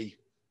said to me,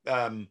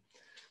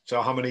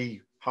 so how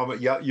many,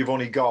 yeah, you've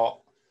only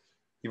got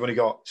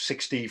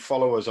 60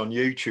 followers on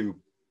YouTube.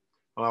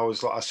 And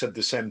I said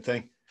the same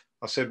thing.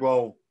 I said,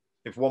 well,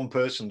 if one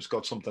person's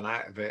got something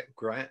out of it,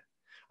 great.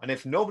 And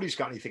if nobody's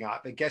got anything out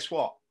of it, guess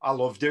what? I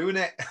love doing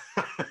it.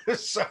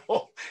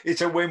 So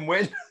it's a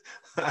win-win.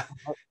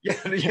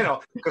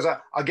 Because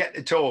I get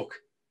to talk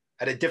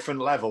at a different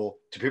level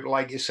to people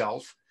like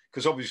yourself.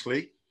 Because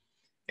obviously,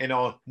 in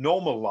our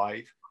normal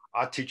life,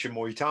 I teach a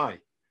Muay Thai,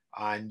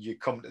 and you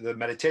come to the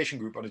meditation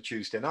group on a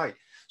Tuesday night.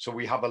 So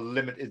we have a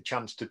limited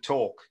chance to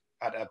talk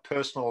at a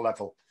personal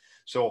level.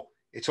 So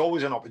it's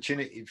always an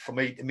opportunity for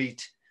me to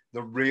meet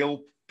the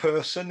real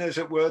person, as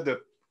it were, the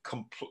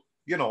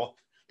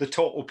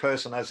total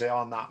person as they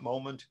are in that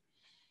moment.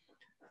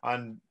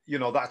 And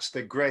that's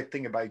the great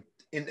thing about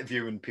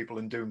interviewing people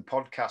and doing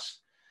podcasts.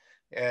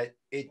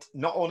 It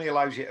not only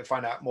allows you to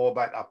find out more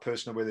about that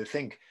person and where they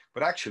think,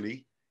 but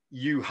actually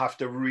you have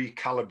to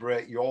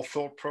recalibrate your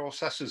thought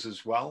processes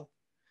as well.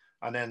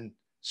 And then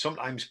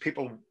sometimes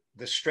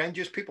the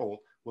strangest people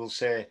will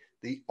say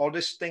the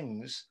oddest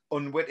things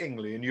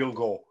unwittingly, and you'll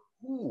go,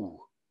 ooh,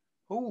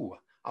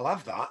 I'll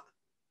have that.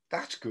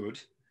 That's good.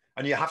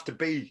 And you have to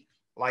be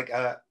like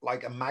a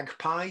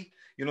magpie,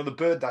 the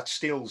bird that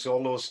steals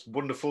all those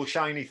wonderful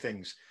shiny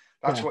things.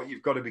 That's what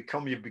you've got to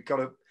become. You've got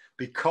to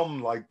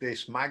become like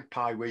this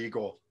magpie where you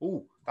go,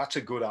 ooh, that's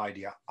a good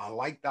idea. I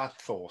like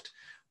that thought.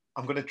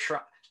 I'm going to try.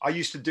 I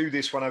used to do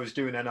this when I was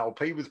doing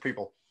NLP with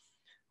people,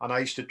 and I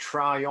used to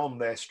try on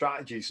their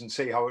strategies and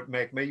see how it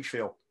make me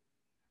feel.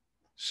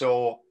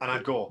 So, and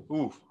I'd go,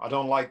 ooh, I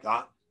don't like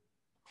that.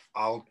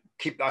 I'll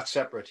keep that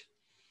separate.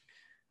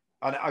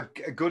 And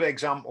a good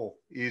example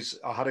is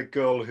I had a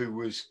girl who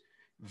was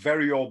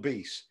very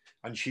obese,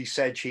 and she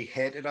said she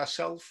hated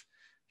herself.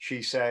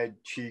 She said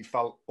she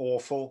felt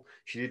awful.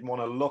 She didn't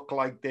want to look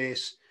like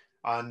this,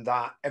 and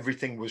that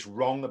everything was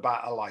wrong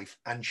about her life,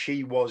 and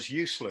she was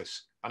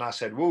useless. And I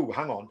said, whoa,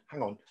 hang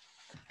on.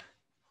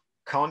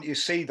 Can't you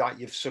see that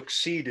you've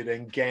succeeded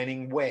in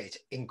gaining weight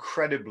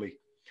incredibly?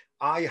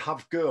 I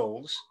have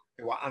girls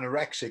who are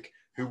anorexic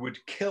who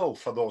would kill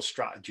for those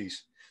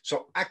strategies.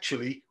 So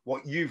actually,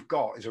 what you've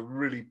got is a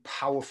really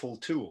powerful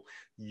tool.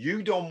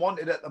 You don't want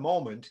it at the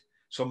moment.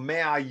 So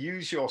may I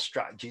use your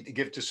strategy to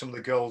give to some of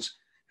the girls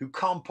who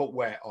can't put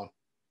weight on,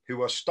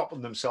 who are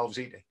stopping themselves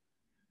eating?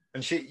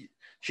 And she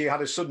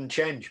had a sudden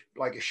change,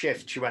 like a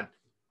shift. She went,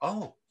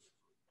 oh,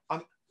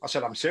 I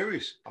said, I'm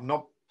serious. I'm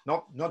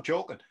not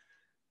joking.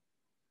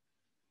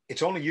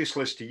 It's only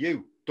useless to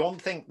you.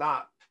 Don't think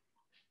that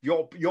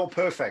you're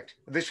perfect.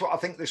 This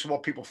is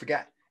what people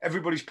forget.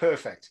 Everybody's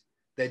perfect.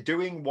 They're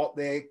doing what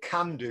they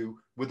can do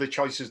with the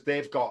choices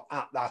they've got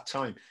at that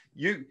time.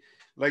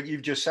 Like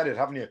you've just said it,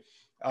 haven't you?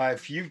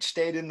 If you'd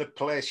stayed in the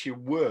place you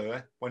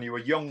were when you were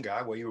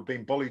younger, where you were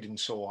being bullied and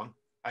so on,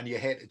 and you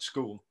hated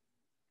school,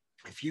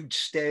 if you'd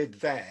stayed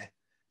there,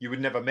 you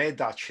would never made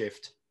that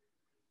shift.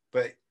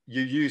 But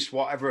you used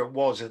whatever it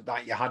was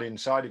that you had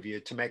inside of you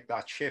to make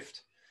that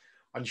shift.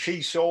 And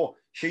she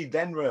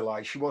then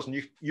realized she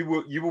wasn't, you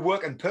were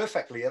working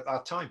perfectly at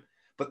that time.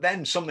 But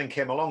then something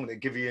came along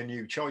that gave you a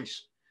new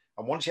choice.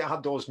 And once you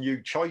had those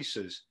new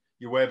choices,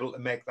 you were able to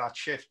make that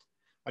shift.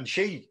 And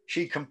she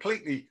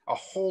completely, a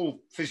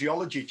whole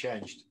physiology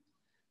changed.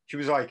 She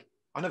was like,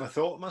 I never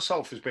thought of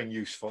myself as being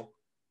useful.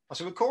 I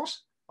said, of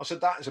course. I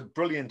said, that is a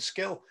brilliant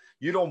skill.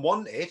 You don't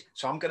want it,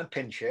 so I'm going to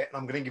pinch it and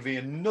I'm going to give you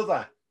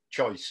another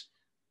choice.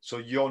 So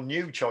your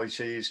new choice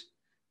is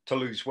to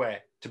lose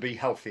weight, to be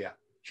healthier.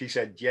 She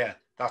said, yeah,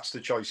 that's the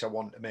choice I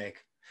want to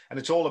make. And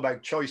it's all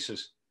about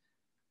choices.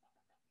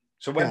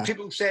 So when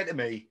people say to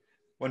me,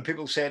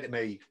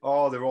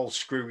 oh, they're all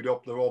screwed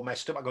up, they're all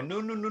messed up, I go,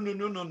 no,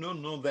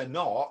 they're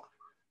not.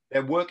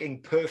 They're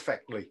working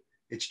perfectly.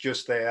 It's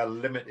just they are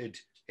limited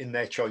in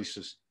their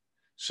choices.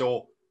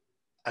 So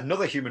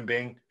another human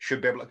being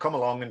should be able to come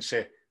along and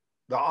say,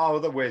 there are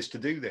other ways to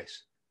do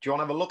this. Do you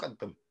want to have a look at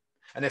them?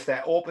 And if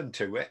they're open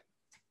to it,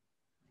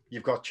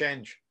 you've got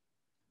change.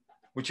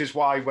 Which is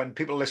why when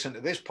people listen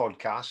to this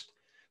podcast,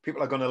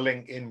 people are going to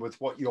link in with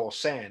what you're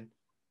saying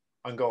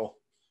and go,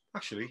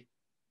 actually,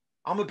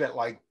 I'm a bit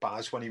like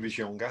Baz when he was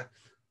younger.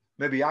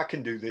 Maybe I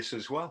can do this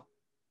as well.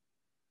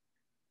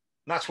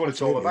 And that's what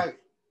Absolutely. It's all about.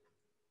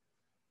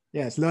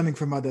 Yeah, it's learning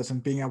from others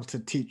and being able to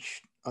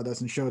teach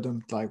others and show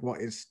them like what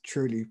is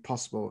truly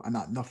possible and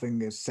that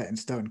nothing is set in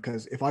stone.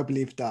 Because if I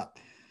believed that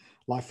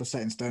life was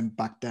set in stone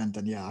back then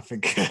yeah, I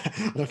think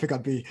I don't think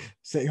I'd be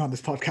sitting on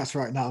this podcast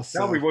right now.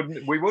 So. No, we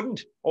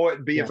wouldn't. Or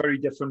it'd be a very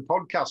different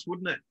podcast,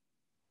 wouldn't it?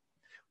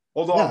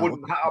 Although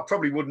I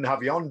probably wouldn't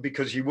have you on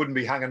because you wouldn't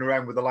be hanging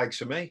around with the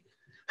likes of me.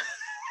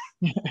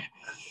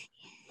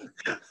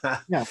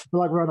 Yeah,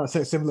 like we're on a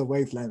similar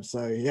wavelength,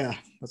 so yeah,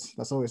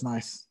 that's always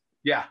nice.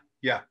 Yeah,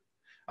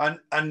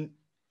 and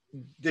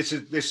this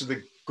is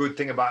the good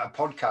thing about a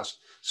podcast.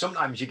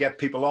 Sometimes you get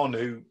people on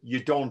who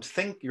you don't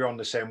think you're on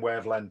the same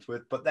wavelength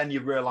with, but then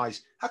you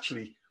realize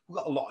actually we've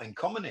got a lot in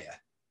common here,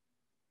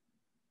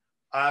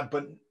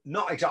 but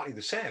not exactly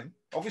the same,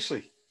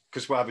 obviously,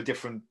 because we have a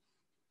different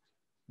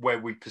way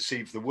we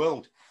perceive the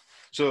world.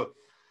 So,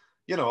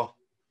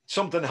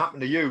 something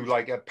happened to you,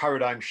 like a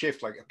paradigm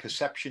shift, like a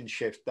perception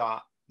shift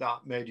that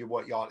made you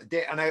what you are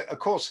today. And of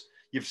course,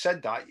 you've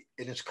said that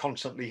it is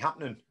constantly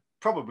happening,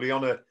 probably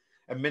on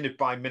a minute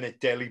by minute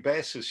daily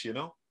basis,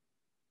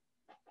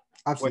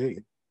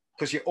 Absolutely.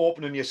 Because you're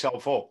opening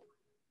yourself up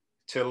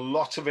to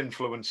lots of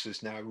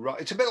influences now, right?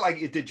 It's a bit like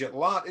your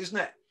digital art, isn't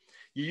it?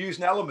 You're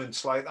using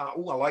elements like that.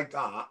 Oh, I like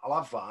that. I'll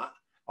have that.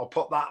 I'll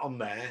put that on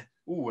there.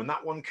 Oh, and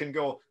that one can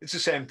go. It's the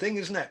same thing,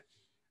 isn't it?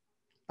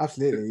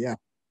 Absolutely, yeah.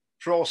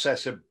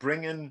 Process of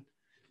bringing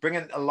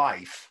to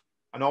life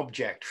an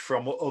object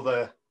from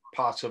other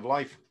parts of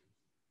life.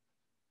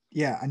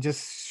 Yeah, and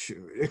just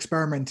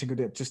experimenting with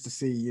it just to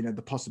see,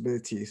 the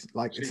possibilities.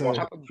 Like it's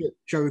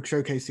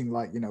showcasing,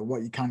 like,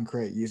 what you can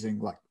create using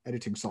like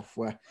editing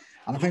software.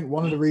 And I think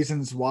one of the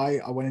reasons why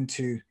I went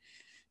into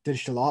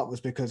digital art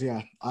was because,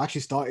 I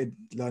actually started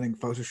learning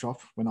Photoshop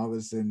when I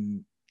was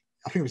in,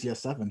 I think it was year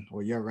 7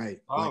 or year 8.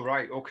 Oh,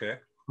 right, okay.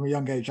 From a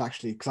young age,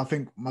 actually, because I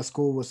think my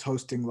school was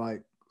hosting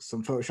like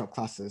some Photoshop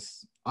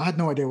classes. I had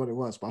no idea what it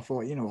was, but I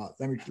thought, you know what,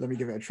 let me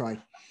give it a try.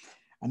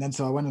 And then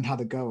so I went and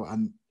had a go,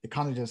 and I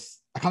kind of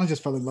just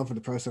fell in love with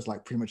the process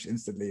like pretty much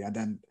instantly. And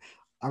then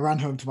I ran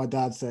home to my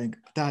dad saying,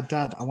 Dad,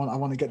 I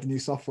want to get the new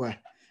software.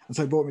 And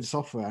so he bought me the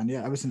software. And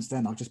yeah, ever since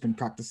then, I've just been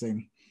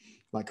practicing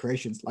like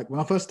creations. Like when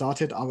I first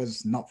started, I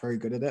was not very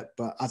good at it,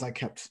 but as I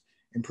kept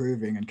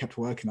improving and kept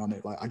working on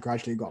it, like I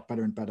gradually got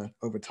better and better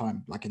over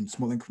time, like in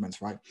small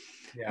increments, right?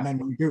 Yeah. And then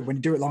when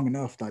you do it long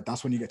enough, like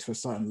that's when you get to a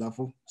certain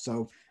level.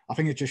 So I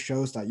think it just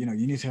shows that, you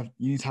need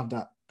to have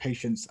that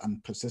patience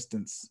and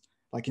persistence.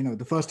 Like,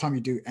 the first time you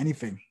do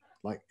anything,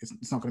 like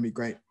it's not going to be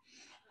great,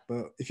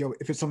 but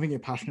if it's something you're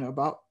passionate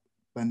about,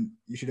 then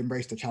you should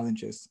embrace the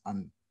challenges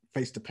and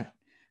face the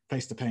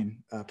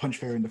pain, punch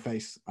fear in the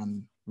face,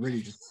 and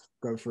really just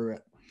go through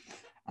it.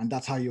 And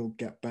that's how you'll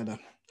get better.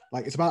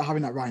 Like it's about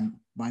having that right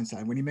mindset.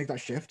 And when you make that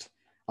shift,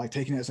 like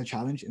taking it as a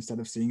challenge instead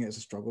of seeing it as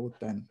a struggle,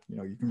 then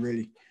you can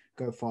really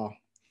go far.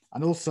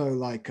 And also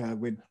like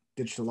with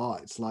digital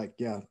art, it's like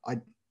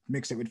I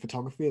mix it with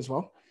photography as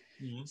well.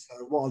 Mm-hmm.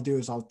 So what I'll do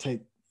is I'll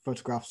take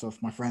photographs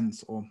of my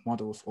friends or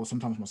models or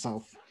sometimes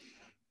myself,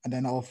 and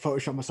then I'll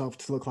Photoshop myself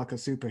to look like a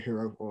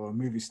superhero or a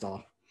movie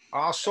star.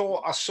 I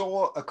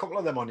saw a couple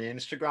of them on your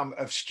Instagram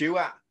of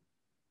Stuart.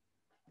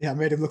 Yeah, I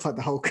made him look like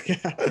the Hulk.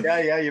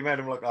 Yeah, you made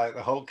him look like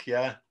the Hulk.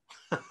 Yeah.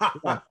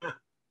 I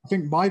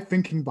think my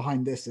thinking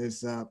behind this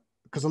is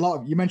because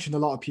you mentioned a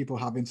lot of people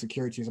have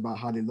insecurities about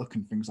how they look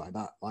and things like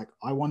that. Like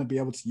I want to be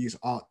able to use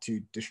art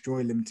to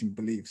destroy limiting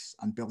beliefs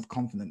and build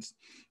confidence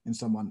in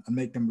someone and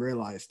make them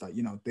realize that,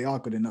 they are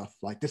good enough.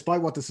 Like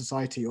despite what the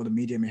society or the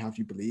media may have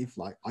you believe,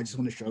 like I just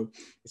want to show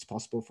it's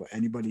possible for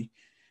anybody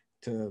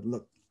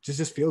to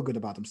just feel good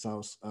about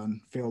themselves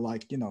and feel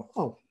like,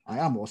 oh, I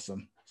am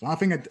awesome. So I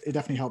think it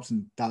definitely helps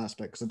in that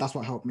aspect. So that's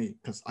what helped me,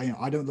 because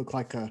I don't look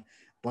like a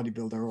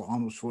bodybuilder or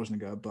Arnold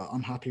Schwarzenegger, but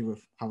I'm happy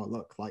with how I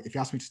look. Like if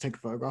you ask me to take a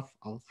photograph,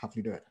 I'll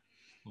happily do it.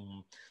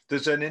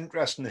 There's an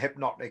interesting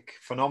hypnotic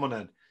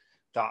phenomenon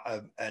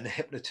that an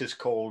hypnotist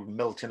called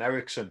Milton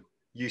Erickson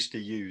used to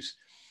use,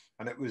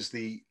 and it was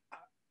the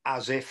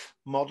as if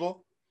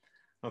model.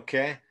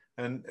 Okay.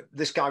 And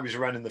this guy was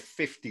around in the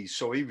 50s,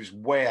 so he was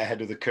way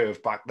ahead of the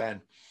curve back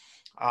then.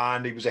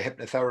 And he was a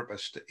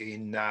hypnotherapist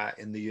in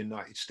the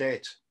United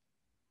States.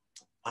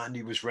 And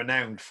he was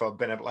renowned for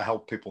being able to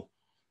help people.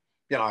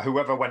 You know,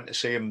 whoever went to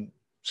see him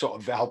sort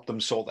of helped them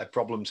sort their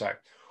problems out.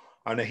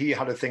 And he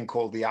had a thing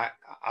called the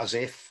as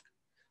if,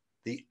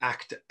 the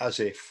act as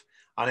if.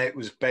 And it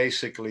was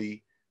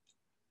basically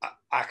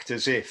act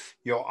as if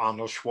you're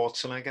Arnold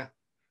Schwarzenegger.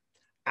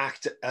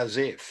 Act as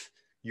if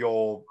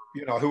you're,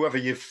 you know, whoever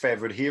your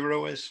favorite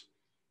hero is.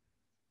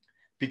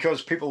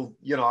 Because people,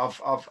 you know,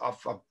 I've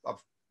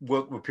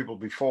worked with people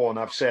before, and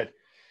I've said,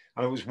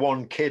 and it was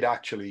one kid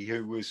actually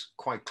who was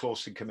quite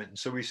close to committing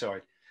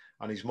suicide,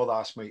 and his mother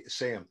asked me to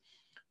see him,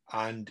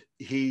 and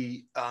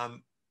he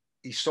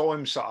saw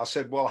himself. I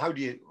said, well, how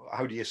do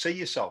you see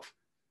yourself?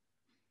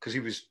 Because he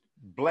was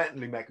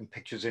blatantly making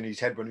pictures in his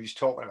head when he was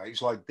talking about it. He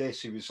was like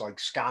this, he was like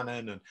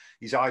scanning, and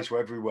his eyes were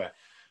everywhere.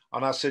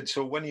 And I said,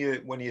 so when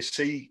you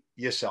see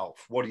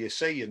yourself, what do you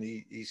see? And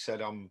he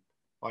said, I'm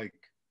like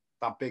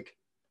that big.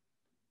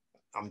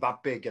 I'm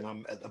that big, and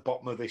I'm at the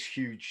bottom of this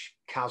huge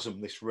chasm,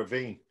 this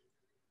ravine,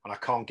 and I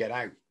can't get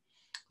out.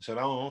 I said,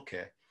 oh,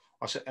 okay.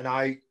 I said, and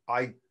I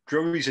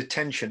drew his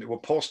attention to a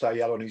poster he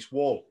had on his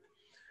wall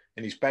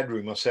in his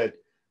bedroom. I said,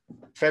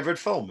 favorite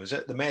film, is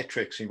it The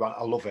Matrix? He went,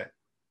 I love it.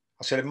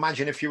 I said,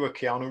 imagine if you were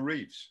Keanu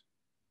Reeves,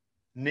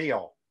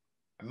 Neo.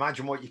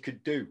 Imagine what you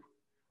could do.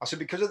 I said,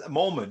 because at the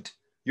moment,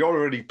 you're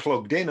already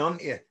plugged in,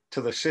 aren't you,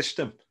 to the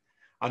system,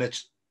 and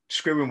it's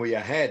screwing with your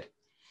head,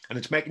 and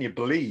it's making you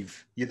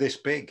believe you're this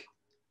big.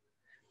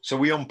 So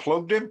we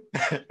unplugged him,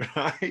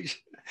 right?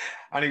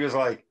 And he was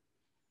like,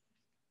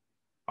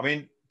 I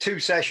mean, 2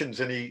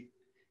 sessions, and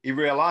he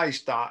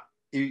realized that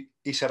he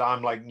said,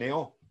 I'm like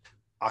Neo.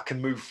 I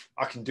can move,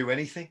 I can do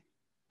anything.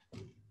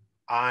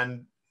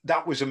 And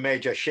that was a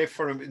major shift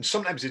for him. And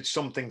sometimes it's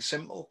something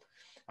simple.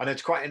 And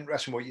it's quite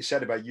interesting what you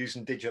said about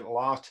using digital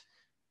art,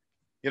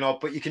 you know,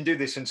 but you can do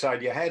this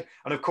inside your head.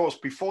 And of course,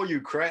 before you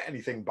create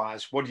anything,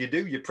 Baz, what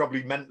do? You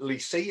probably mentally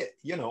see it,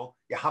 you know,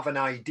 you have an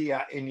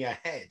idea in your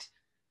head.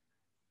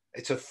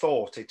 It's a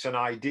thought, it's an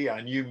idea,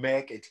 and you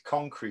make it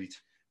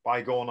concrete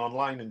by going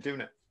online and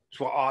doing it.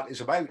 It's what art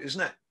is about, isn't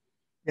it?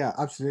 Yeah,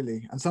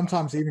 absolutely. And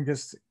sometimes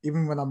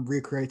even when I'm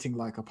recreating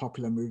like a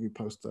popular movie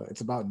poster,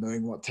 it's about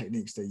knowing what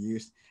techniques they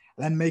used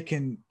and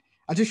then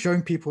just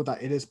showing people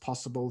that it is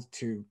possible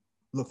to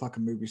look like a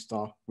movie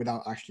star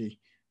without actually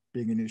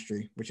being in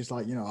industry, which is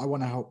like, you know, I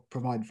want to help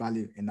provide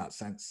value in that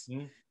sense.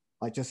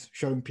 Like just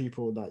showing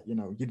people that, you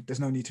know, there's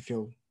no need to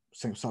feel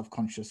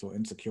self-conscious or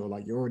insecure.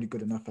 Like you're already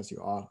good enough as you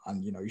are,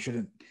 and you know you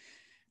shouldn't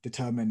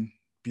determine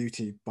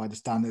beauty by the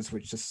standards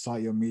which the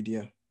society or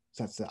media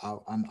sets it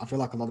out. And I feel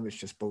like a lot of it's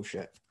just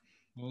bullshit.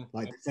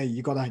 Like they say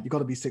you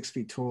gotta be 6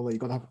 feet tall, or you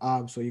gotta have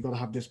abs, or you gotta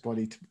have this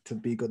body to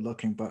be good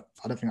looking, but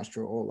I don't think that's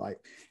true at all.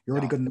 Like you're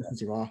already good enough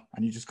as you are,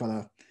 and you just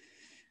gotta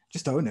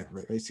just own it,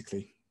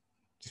 basically.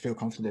 Just feel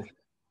comfortable.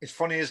 It's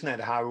funny, isn't it,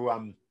 how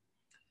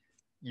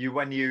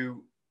when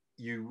you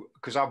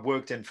because I've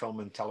worked in film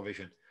and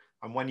television,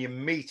 and when you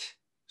meet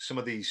some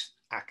of these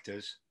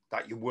actors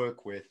that you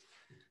work with,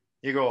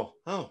 you go,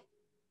 oh,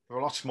 they're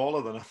a lot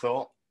smaller than I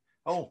thought.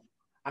 Oh,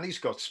 and he's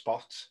got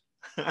spots.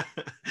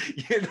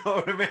 You know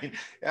what I mean?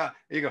 Yeah.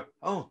 You go,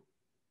 oh,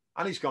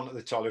 and he's gone to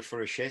the toilet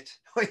for a shit.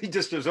 He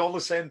just does all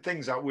the same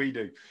things that we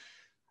do.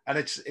 And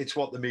it's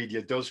what the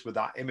media does with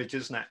that image,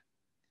 isn't it?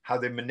 How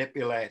they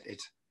manipulate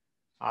it.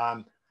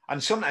 And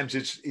sometimes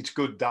it's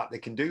good that they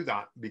can do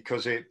that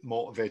because it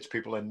motivates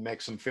people and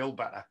makes them feel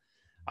better.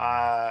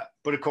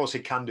 But of course,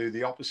 it can do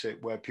the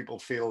opposite, where people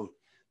feel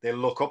they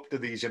look up to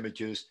these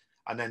images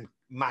and then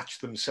match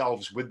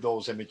themselves with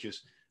those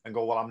images and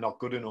go, well, I'm not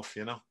good enough,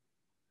 you know?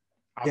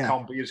 I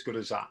can't be as good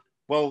as that.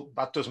 Well,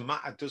 that doesn't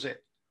matter, does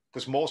it?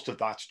 Because most of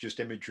that's just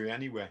imagery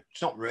anyway.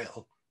 It's not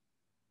real.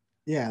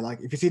 Yeah, like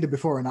if you see the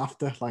before and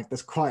after, like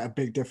there's quite a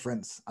big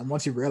difference. And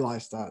once you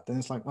realize that, then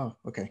it's like, oh,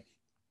 okay.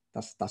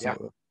 That's yeah.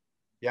 how it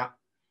Yeah.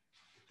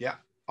 Yeah.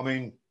 I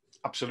mean,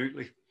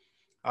 absolutely.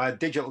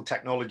 Digital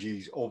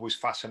technology's always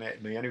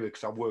fascinated me anyway,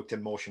 because I worked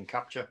in motion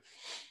capture.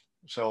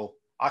 So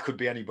I could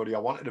be anybody I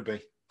wanted to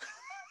be.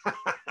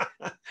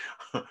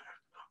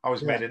 I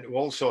was made into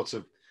all sorts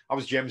of, I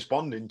was James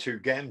Bond in 2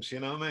 games, you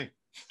know what I mean?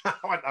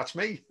 That's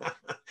me,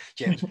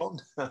 James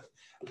Bond.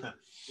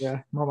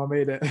 Yeah, Mama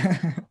made it.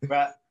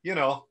 But, you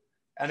know,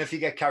 and if you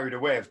get carried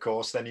away, of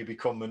course, then you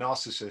become a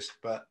narcissist,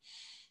 but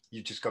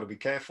you just got to be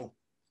careful.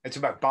 It's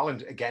about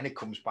balance. Again, it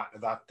comes back to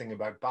that thing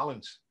about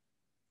balance.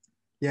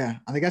 Yeah,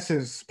 and I guess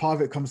it's part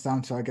of it comes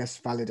down to, I guess,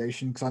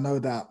 validation, because I know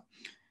that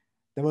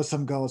there were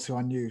some girls who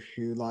I knew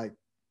who, like,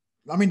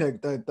 I mean,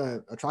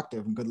 they're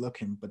attractive and good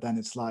looking, but then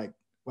it's like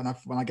when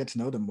I get to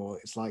know them more,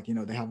 it's like, you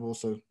know, they have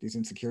also these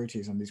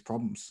insecurities and these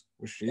problems,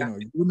 which you know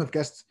you wouldn't have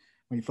guessed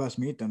when you first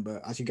meet them,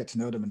 but as you get to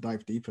know them and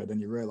dive deeper, then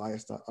you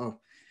realize that, oh,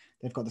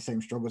 they've got the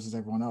same struggles as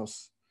everyone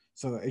else.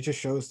 So it just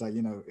shows that,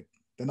 you know,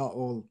 they're not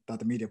all that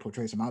the media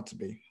portrays them out to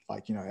be.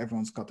 Like, you know,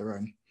 everyone's got their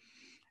own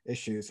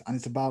issues, and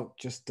it's about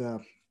just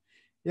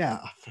yeah,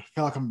 I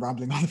feel like I'm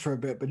rambling on for a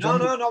bit, but No,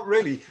 generally, no, not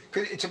really.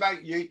 'Cause it's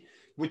about you.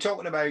 We're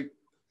talking about,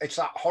 it's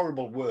that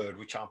horrible word,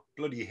 which I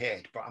bloody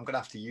hate, but I'm going to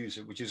have to use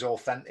it, which is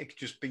authentic.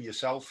 Just be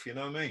yourself, you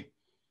know what I mean? And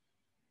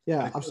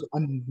yeah, it does, absolutely.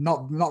 And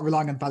not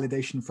relying on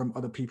validation from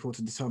other people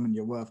to determine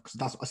your worth,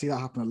 because I see that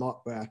happen a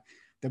lot where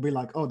they'll be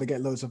like, oh, they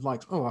get loads of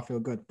likes, oh, I feel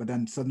good, but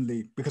then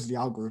suddenly because of the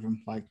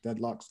algorithm, like their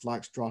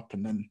likes drop,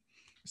 and then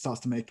it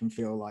starts to make them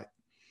feel like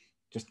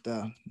just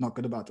not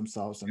good about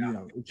themselves. And yeah. you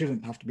know, it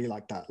shouldn't have to be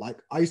like that. Like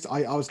I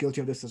was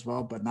guilty of this as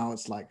well, but now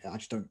it's like I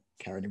just don't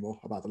care anymore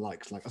about the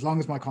likes. Like as long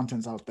as my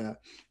content's out there,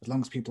 as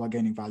long as people are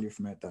gaining value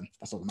from it, then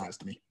that's all that matters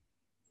to me.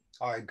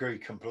 I agree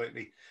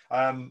completely.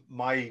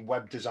 My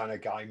web designer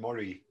guy,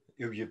 Murray,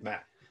 who you've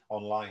met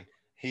online,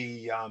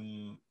 he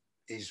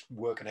is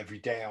working every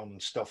day on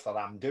stuff that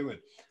I'm doing.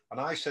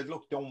 And I said,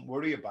 look, don't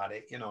worry about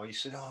it. You know, he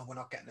said, oh, we're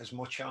not getting as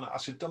much on it. I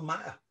said, doesn't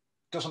matter.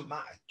 Doesn't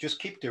matter.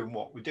 Just keep doing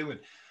what we're doing.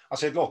 I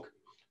said, look,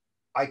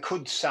 I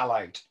could sell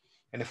out.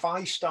 And if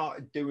I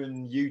started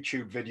doing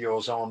YouTube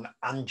videos on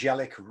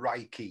angelic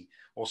Reiki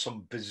or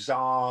some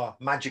bizarre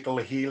magical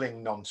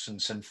healing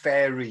nonsense and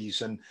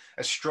fairies and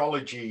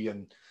astrology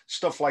and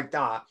stuff like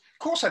that, of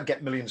course I'd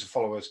get millions of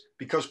followers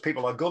because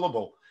people are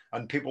gullible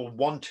and people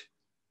want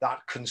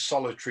that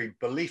consolatory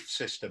belief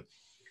system.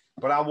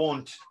 But I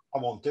won't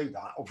do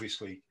that.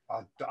 Obviously,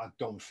 I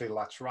don't feel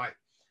that's right.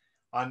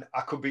 And I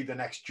could be the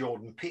next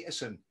Jordan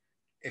Peterson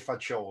if I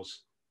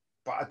chose.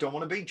 But I don't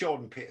want to be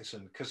Jordan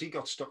Peterson because he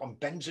got stuck on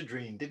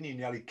Benzedrine, didn't he?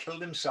 Nearly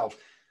killed himself.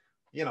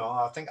 You know,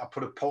 I think I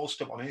put a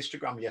post up on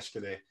Instagram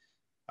yesterday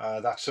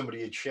that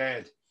somebody had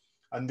shared.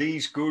 And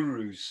these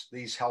gurus,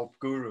 these help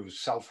gurus,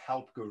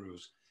 self-help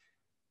gurus,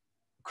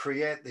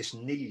 create this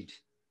need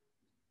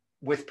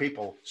with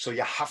people. So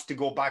you have to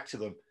go back to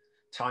them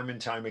time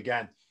and time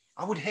again.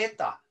 I would hate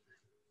that.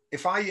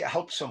 If I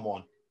help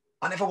someone,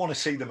 I never want to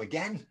see them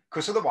again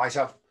because otherwise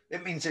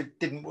it means it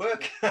didn't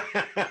work.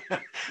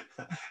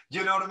 Do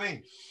you know what I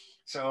mean?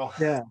 So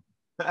Yeah.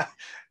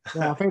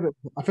 Yeah,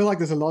 I feel like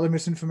there's a lot of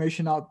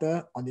misinformation out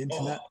there on the oh,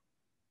 internet,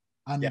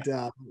 yeah,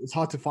 and it's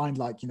hard to find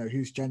like, you know,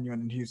 who's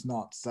genuine and who's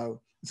not.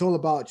 So it's all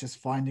about just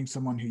finding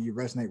someone who you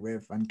resonate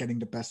with and getting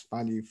the best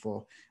value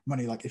for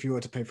money. Like if you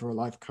were to pay for a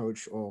life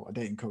coach or a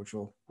dating coach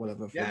or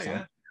whatever, for yeah,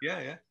 example.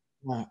 yeah.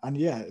 And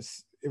yeah, it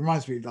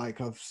reminds me like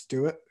of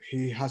Stuart.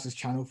 He has his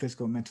channel,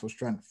 Physical and Mental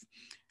Strength.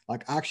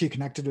 Like I actually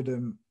connected with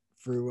him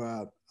through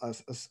a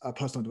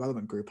personal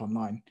development group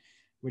online,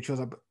 which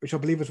I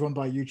believe was run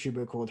by a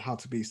YouTuber called How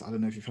to Beast. I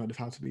don't know if you've heard of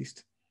How to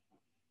Beast.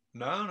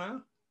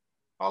 No.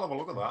 I'll have a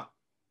look at that.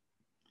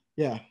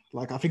 Yeah,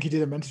 like I think he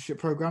did a mentorship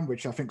program,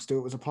 which I think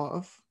Stuart was a part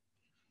of.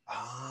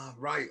 Ah,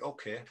 right.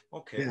 Okay.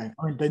 Yeah,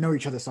 I mean they know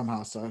each other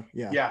somehow, so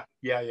yeah,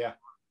 Yeah.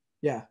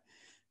 yeah.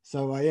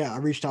 So yeah, I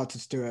reached out to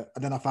Stuart,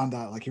 and then I found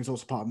out like he was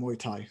also part of Muay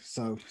Thai.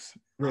 So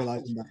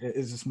realizing that it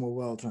is a small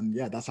world, and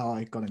yeah, that's how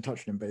I got in touch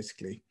with him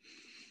basically.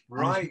 And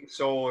Right.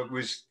 So it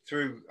was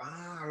through.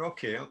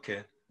 Okay.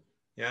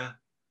 Yeah.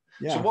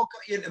 So yeah, what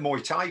got you into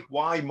Muay Thai?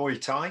 Why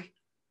Muay Thai?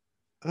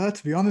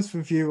 to be honest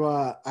with you,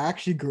 I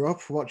actually grew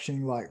up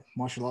watching like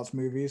martial arts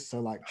movies,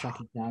 so like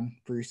Jackie Chan,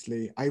 Bruce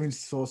Lee. I even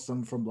saw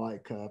some from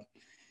like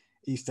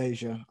East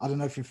Asia. I don't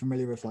know if you're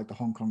familiar with like the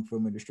Hong Kong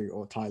film industry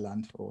or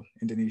Thailand or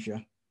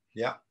Indonesia.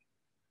 Yeah.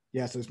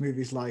 Yeah, so it's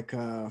movies like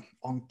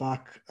Ong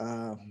Bak,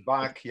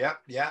 Back. Yeah.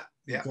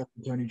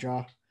 Tony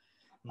Jaa,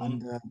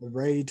 and Mm. The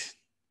Raid.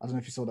 I don't know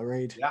if you saw The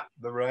Raid. Yeah.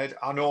 The Red.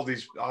 I know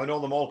these. I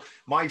know them all.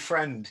 My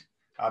friend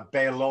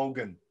Bear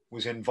Logan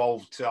was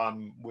involved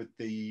with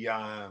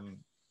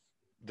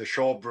the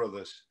Shaw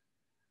brothers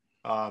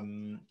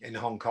in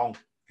Hong Kong,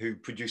 who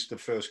produced the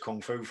first kung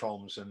fu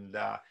films and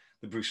the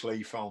Bruce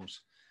Lee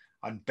films.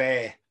 And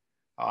Bear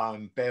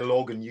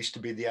Logan used to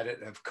be the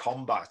editor of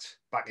Combat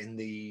back in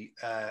the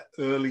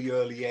early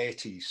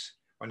 80s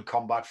when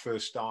Combat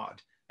first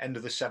started, end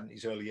of the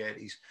 70s, early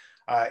 80s,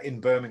 in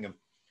Birmingham.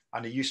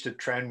 And he used to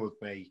train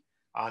with me.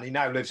 And he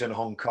now lives in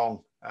Hong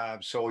Kong.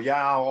 So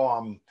yeah,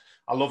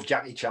 I love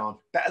Jackie Chan,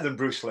 better than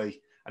Bruce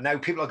Lee. And now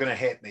people are going to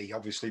hate me,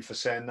 obviously, for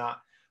saying that.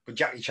 But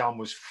Jackie Chan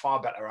was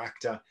far better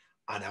actor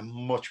and a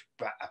much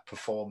better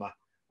performer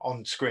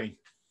on screen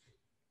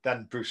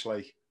than Bruce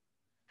Lee.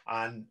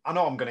 And I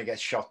know I'm going to get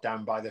shot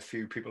down by the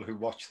few people who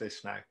watch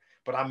this now,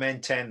 but I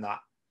maintain that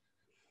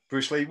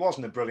Bruce Lee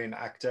wasn't a brilliant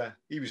actor.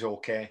 He was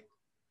okay.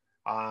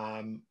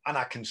 And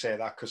I can say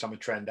that because I'm a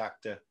trained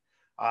actor.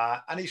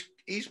 And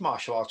his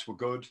martial arts were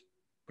good,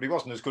 but he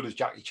wasn't as good as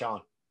Jackie Chan.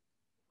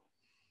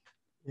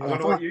 I Yeah, I don't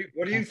know feel like,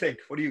 what do you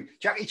think?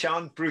 Jackie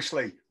Chan, Bruce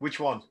Lee, which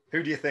one?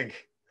 Who do you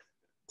think?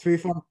 to be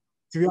fun,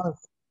 to be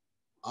honest,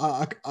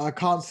 I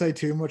can't say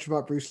too much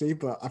about Bruce Lee,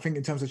 but I think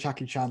in terms of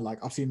Jackie Chan,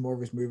 like I've seen more of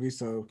his movies,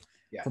 so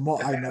Yeah, from what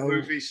the I better know,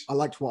 movies. I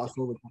liked what I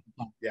saw with Jackie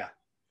Chan. Yeah,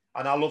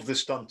 and I love the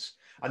stunts.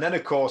 And then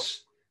of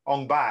course,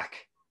 Ong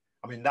Bak.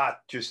 I mean,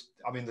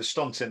 the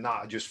stunts in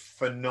that are just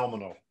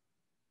phenomenal.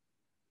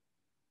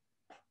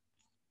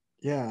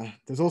 Yeah,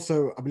 there's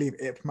also, I believe,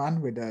 Ip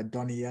Man with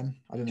Donnie Yen.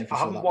 I don't know if you I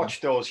saw haven't that one.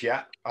 watched those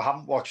yet. I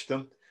haven't watched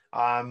them.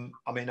 I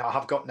mean, I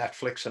have got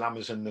Netflix and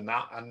Amazon and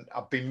that, and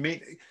I've been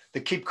meeting.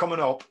 They keep coming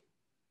up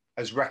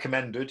as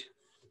recommended,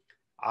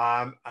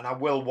 and I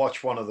will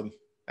watch one of them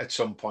at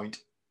some point.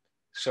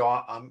 So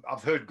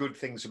I've heard good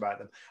things about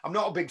them. I'm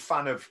not a big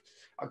fan of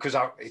because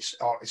it's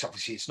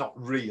obviously it's not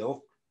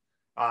real.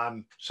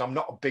 So I'm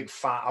not a big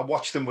fan. I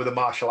watch them with a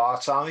martial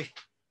arts eye,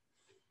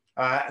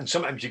 and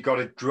sometimes you've got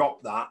to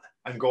drop that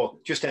and go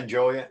just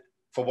enjoy it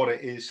for what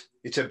it is.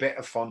 It's a bit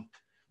of fun,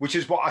 which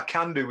is what I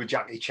can do with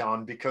Jackie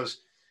Chan because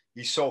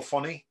he's so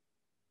funny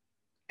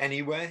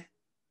anyway.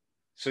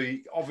 So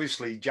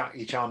obviously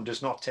Jackie Chan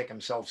does not take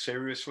himself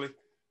seriously,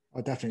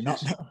 Oh, definitely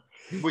which not.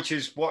 is, which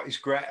is what is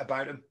great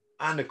about him.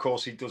 And of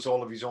course, he does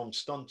all of his own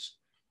stunts.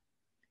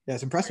 Yeah,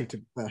 it's impressive to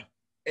be fair.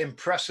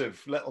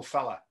 Impressive little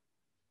fella.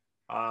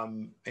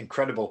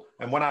 Incredible.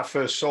 And when I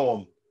first saw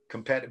him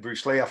compared to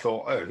Bruce Lee, I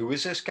thought, oh, who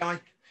is this guy?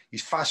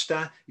 He's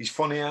faster, he's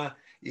funnier,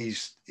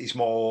 he's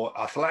more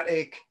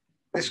athletic.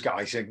 This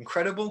guy's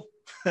incredible.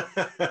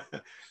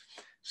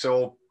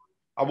 So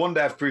I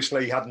wonder if Bruce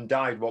Lee hadn't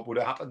died, what would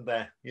have happened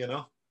there, you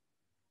know?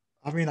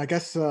 I mean, I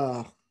guess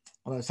I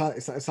don't know,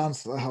 it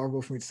sounds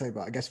horrible for me to say,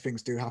 but I guess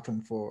things do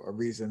happen for a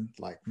reason.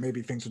 Like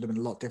maybe things would have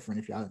been a lot different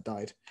if you hadn't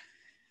died.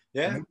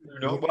 Or Yeah, maybe you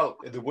know, well,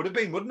 there would have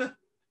been, wouldn't it?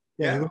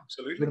 yeah, he Yeah, wouldn't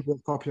absolutely. be as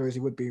popular as he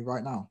would be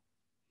right now.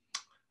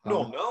 I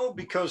don't know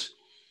because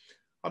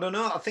I don't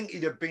know. I think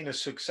he'd have been a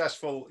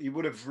successful. He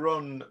would have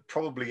run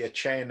probably a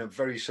chain of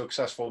very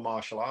successful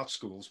martial arts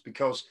schools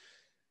because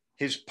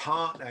his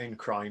partner in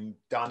crime,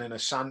 Dan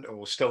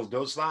Inosanto, still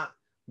does that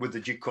with the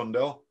Jeet Kune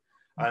Do,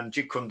 and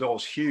Jeet Kune Do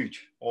is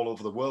huge all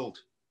over the world.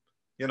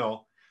 You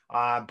know,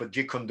 but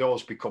Jeet Kune Do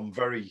has become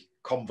very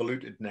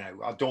convoluted now.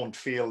 I don't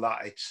feel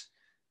that it's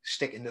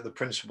sticking to the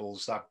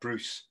principles that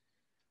Bruce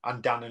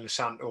and Dan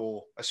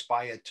Inosanto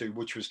aspired to,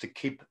 which was to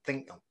keep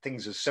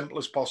things as simple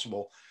as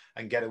possible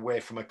and get away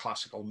from a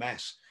classical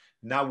mess.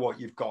 Now, what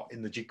you've got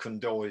in the Jeet Kune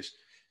Do is,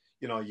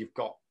 you know, you've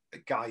got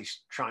guys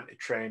trying to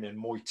train in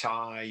Muay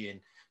Thai and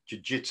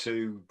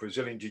Jiu-Jitsu,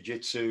 Brazilian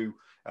Jiu-Jitsu,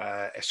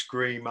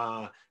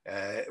 Eskrima,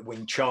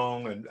 Wing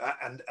Chun,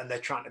 and they're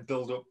trying to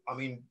build up. I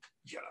mean,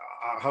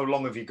 how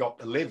long have you got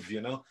to live?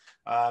 You know,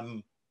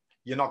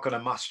 you're not going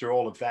to master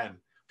all of them.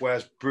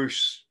 Whereas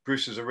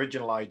Bruce's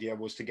original idea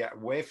was to get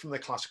away from the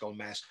classical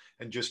mess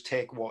and just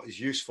take what is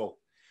useful.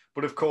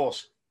 But of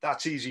course,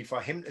 that's easy for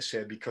him to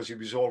say because he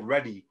was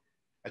already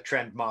a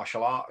trained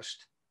martial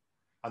artist.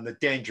 And the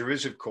danger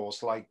is, of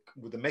course, like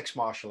with the mixed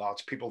martial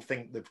arts, people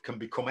think they can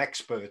become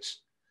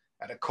experts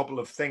at a couple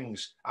of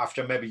things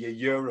after maybe a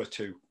year or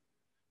two,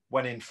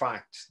 when in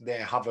fact they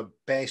have a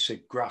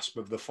basic grasp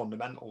of the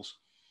fundamentals.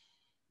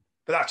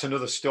 But that's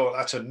another story.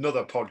 That's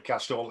another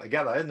podcast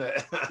altogether, isn't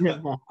it?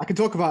 Yeah, I can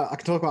talk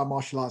about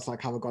martial arts,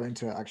 like how I got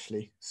into it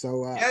actually.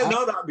 So Yeah,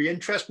 no, that'd be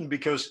interesting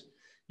because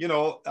you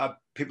know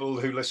people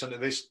who listen to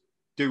this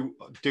do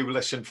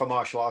listen for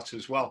martial arts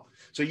as well.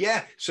 So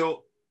yeah,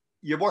 so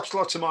you watched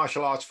lots of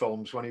martial arts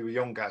films when you were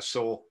younger.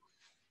 So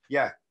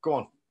yeah, go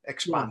on, yeah,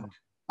 expand.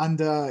 and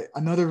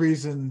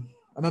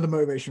another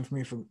motivation for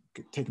me for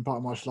taking part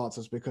in martial arts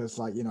was because,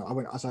 like, you know, I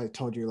went, as I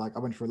told you, like I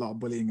went through a lot of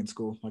bullying in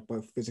school, like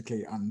both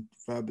physically and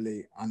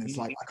verbally, and it's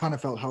like I kind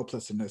of felt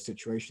helpless in those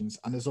situations.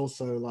 And there's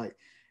also like,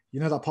 you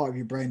know, that part of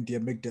your brain, the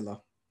amygdala,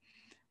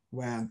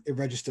 where it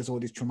registers all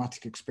these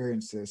traumatic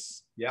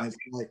experiences. Yeah, And it's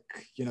like,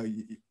 you know,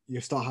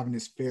 you start having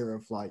this fear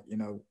of like, you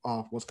know,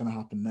 oh, what's going to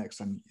happen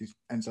next? And you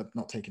ends up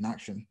not taking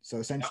action. So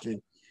yeah,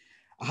 essentially,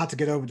 I had to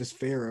get over this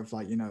fear of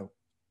like, you know,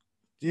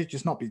 you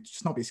just not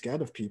be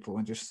scared of people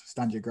and just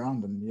stand your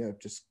ground and yeah,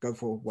 just go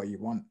for what you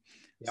want.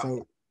 yeah.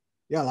 So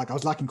yeah, like I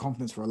was lacking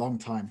confidence for a long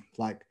time.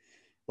 Like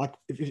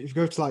if you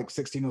go to like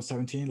 16 or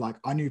 17, like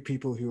I knew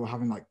people who were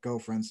having like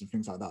girlfriends and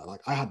things like that. Like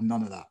I had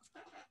none of that.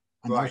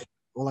 And Right.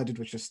 all I did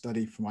was just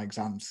study for my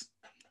exams.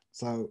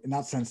 So in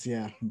that sense,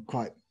 yeah, I'm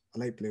quite a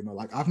late bloomer.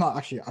 Like I've not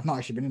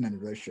actually been in any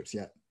relationships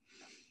yet,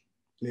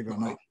 believe it or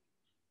Right. not.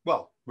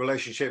 Well,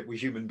 relationship with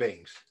human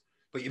beings,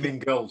 but you mean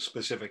girls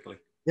specifically.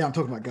 Yeah, I'm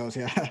talking about girls,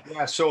 yeah.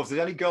 Yeah, so if there's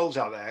any girls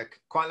out there,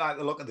 quite like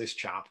the look of this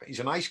chap.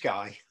 He's a nice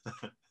guy.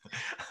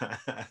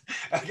 I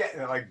get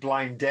like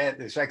blind date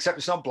this, except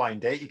it's not blind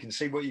date. You can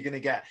see what you're going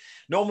to get.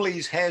 Normally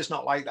his hair's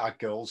not like that,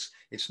 girls.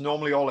 It's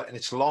normally all and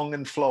it's long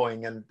and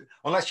flowing, and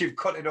unless you've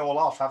cut it all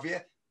off, have you?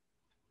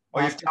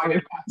 Or you've tied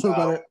it back. Talk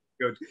about it.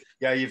 Good.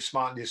 Yeah, you've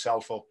smartened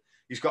yourself up.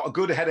 He's got a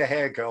good head of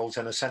hair, girls,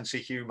 and a sense of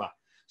humour.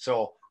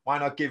 So why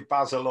not give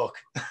Baz a look?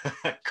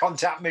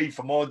 Contact me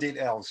for more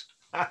details.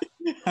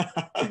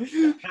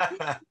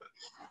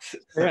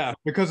 Yeah,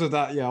 because of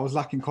that, yeah, I was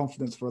lacking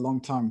confidence for a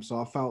long time.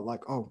 So I felt like,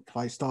 oh, if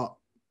I start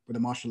with a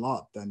martial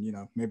art, then you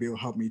know maybe it will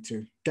help me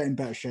to get in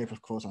better shape,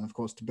 of course, and of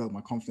course to build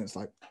my confidence,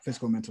 like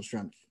physical and mental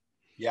strength.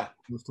 Yeah.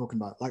 I was talking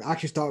about like I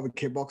actually started with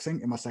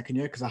kickboxing in my second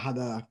year because I had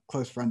a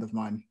close friend of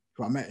mine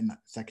who I met in that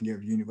second year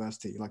of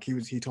university. Like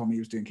he told me he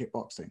was doing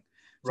kickboxing.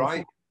 So I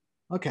Right.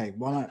 thought, okay,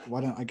 why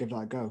don't I give that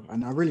a go?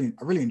 And I really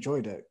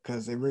enjoyed it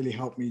because it really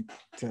helped me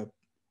to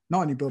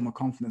not only build my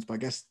confidence, but I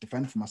guess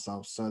defend for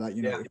myself, so that,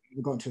 you know, Yeah. if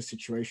we got into a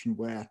situation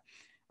where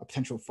a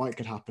potential fight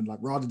could happen, like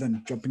rather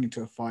than jumping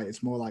into a fight,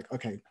 it's more like,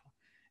 okay,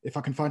 if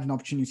I can find an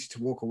opportunity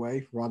to walk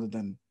away rather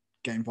than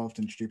get involved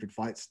in stupid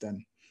fights,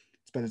 then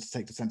it's better to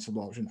take the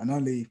sensible option and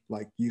only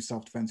like use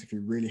self-defense if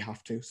you really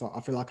have to. So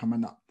I feel like I'm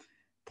in that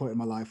point in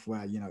my life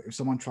where, you know, if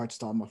someone tried to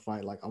start my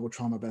fight, like I will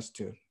try my best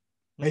to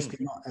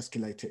basically not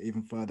escalate it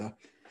even further.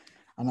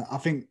 And I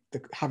think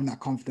having that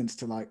confidence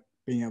to like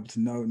being able to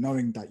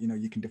knowing that, you know,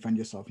 you can defend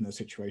yourself in those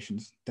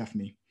situations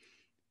definitely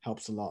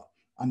helps a lot.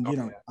 And, you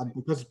know,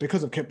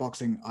 because of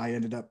kickboxing, I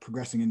ended up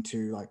progressing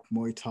into like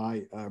Muay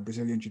Thai,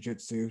 Brazilian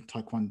Jiu-Jitsu,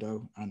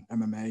 Taekwondo, and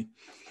MMA.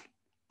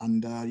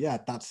 And yeah,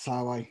 that's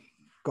how I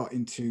got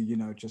into, you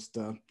know, just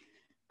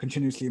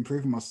continuously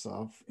improving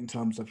myself in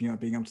terms of, you know,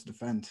 being able to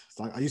defend. It's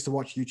like I used to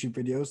watch YouTube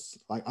videos.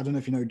 Like, I don't know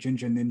if you know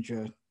Ginger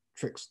Ninja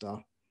Trickster.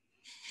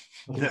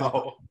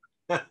 No,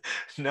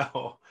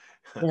 no.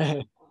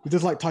 Yeah, he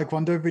does like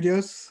Taekwondo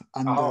videos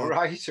and Oh,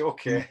 right.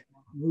 Okay.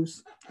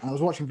 moves. And I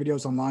was watching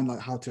videos online like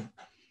how to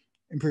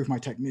improve my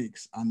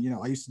techniques, and you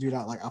know, I used to do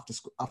that like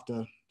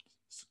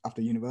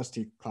after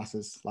university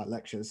classes, like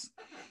lectures,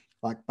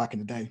 like back in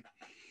the day.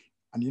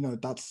 And you know,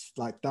 that's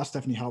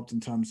definitely helped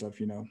in terms of,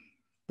 you know,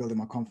 building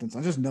my confidence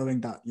and just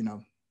knowing that, you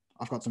know,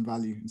 I've got some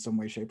value in some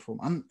way, shape, form,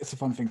 and it's a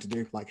fun thing to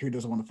do. Like, who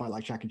doesn't want to fight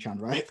like Jackie Chan,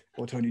 right?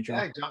 Or Tony Jaa?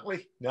 Yeah,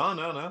 exactly.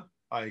 No.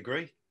 I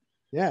agree.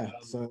 Yeah.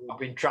 So I've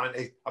been trying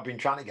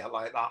to get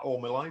like that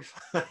all my life.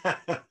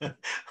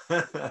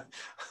 yeah.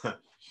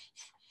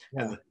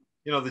 And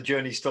you know, the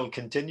journey still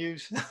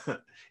continues,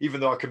 even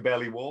though I can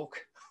barely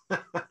walk.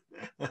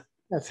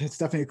 It's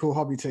definitely a cool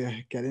hobby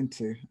to get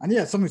into, and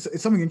yeah, it's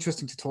something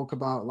interesting to talk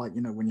about, like,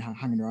 you know, when you're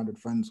hanging around with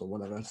friends or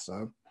whatever.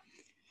 So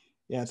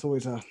yeah, it's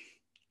always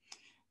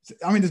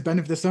I mean,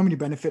 there's so many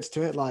benefits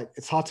to it. Like,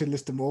 it's hard to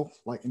list them all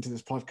like into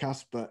this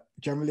podcast, but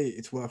generally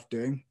it's worth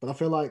doing. But I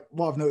feel like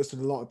what I've noticed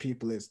with a lot of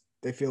people is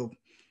they feel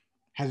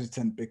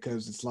hesitant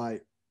because it's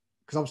like,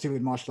 because obviously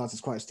with martial arts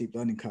it's quite a steep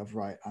learning curve,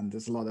 right? And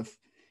there's a lot of,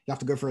 you have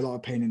to go through a lot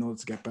of pain in order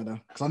to get better.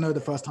 Because I know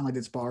the first time I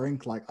did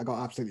sparring, like I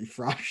got absolutely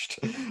thrashed.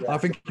 Yeah. I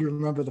think you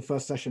remember the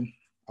first session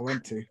I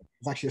went to. It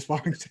was actually a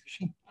sparring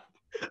session.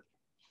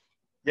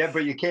 Yeah,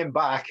 but you came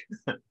back.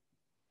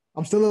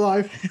 I'm still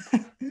alive.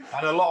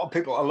 And a lot of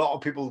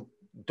people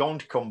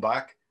don't come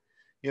back.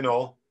 You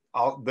know,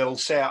 they'll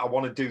say, I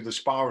want to do the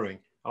sparring.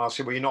 And I'll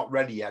say, well, you're not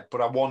ready yet,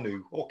 but I want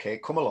to. Okay,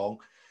 come along.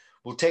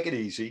 We'll take it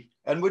easy.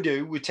 And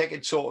we take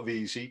it sort of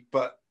easy,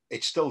 but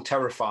it's still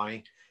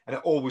terrifying. And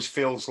it always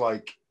feels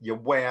like you're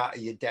way out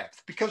of your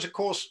depth because, of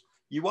course,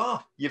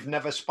 you've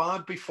never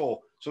sparred before.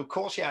 So, of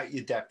course, you're out of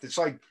your depth. It's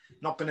like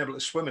not being able to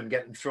swim and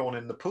getting thrown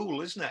in the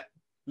pool, isn't it?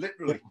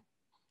 Literally.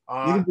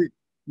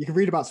 You can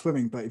read about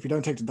swimming, but if you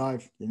don't take the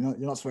dive, you're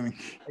not swimming.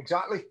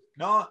 Exactly.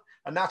 No,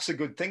 and that's the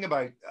good thing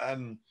about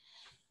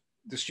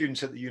the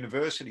students at the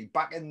university.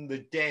 Back in the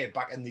day,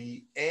 back in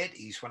the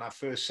 80s, when I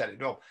first set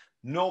it up,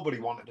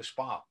 nobody wanted to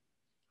spar.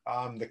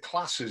 The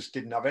classes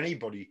didn't have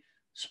anybody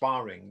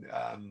sparring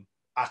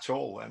at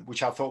all,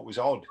 which I thought was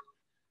odd,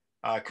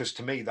 because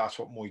to me, that's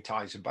what Muay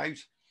Thai is about.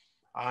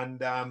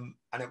 And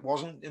it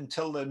wasn't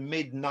until the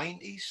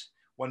mid-90s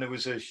when there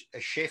was a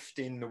shift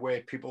in the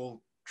way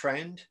people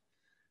trained.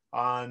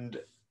 And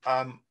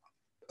a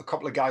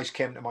couple of guys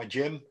came to my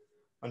gym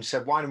and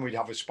said, why don't we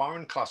have a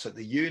sparring class at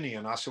the uni?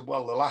 And I said,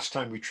 well, the last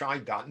time we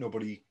tried that,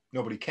 nobody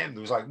came.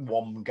 There was like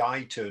one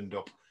guy turned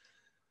up.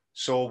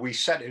 So we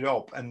set it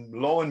up, and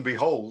lo and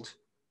behold,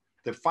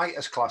 the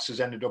fighters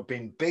classes ended up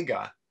being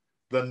bigger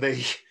than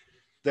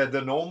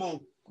the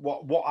normal,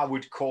 what I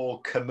would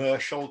call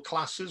commercial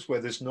classes where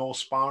there's no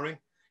sparring.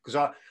 Because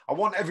I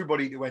want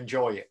everybody to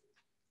enjoy it.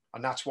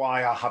 And that's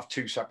why I have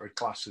two separate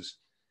classes.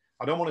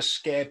 I don't want to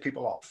scare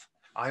people off.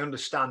 I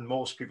understand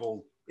most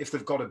people, if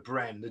they've got a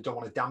brain, they don't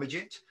want to damage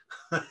it.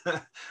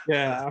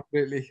 Yeah,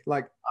 absolutely.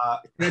 Like,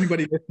 for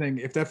anybody listening,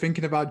 if they're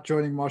thinking about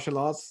joining martial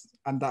arts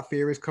and that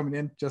fear is coming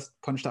in, just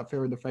punch that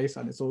fear in the face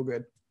and it's all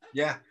good.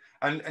 Yeah.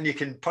 And you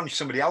can punch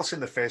somebody else in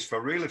the face for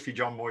real if you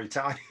join Muay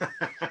Thai.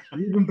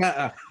 Even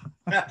better.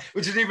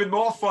 Which is even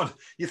more fun.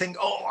 You think,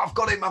 oh, I've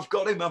got him.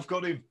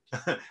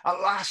 At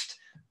last,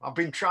 I've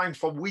been trying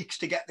for weeks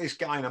to get this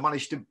guy and I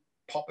managed to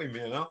pop him,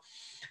 you know.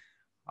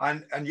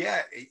 And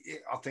yeah,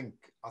 I think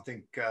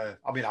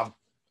I mean,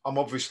 I'm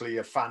obviously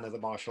a fan of the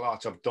martial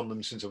arts. I've done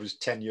them since I was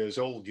 10 years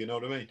old, you know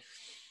what I mean?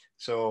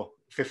 So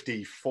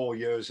 54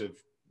 years of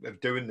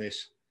doing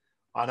this,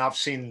 and I've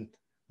seen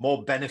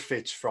more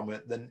benefits from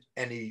it than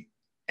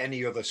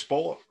any other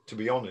sport, to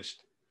be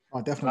honest.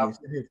 Oh, definitely.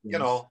 You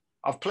know,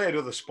 I've played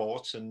other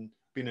sports and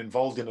been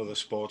involved in other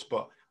sports,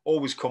 but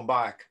always come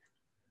back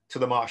to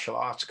the martial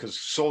arts because it's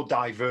so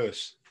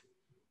diverse.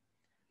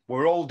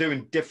 We're all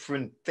doing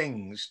different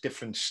things,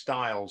 different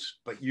styles,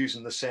 but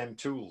using the same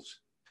tools.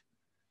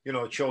 You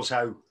know, it shows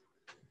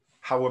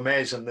how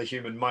amazing the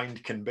human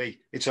mind can be.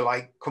 It's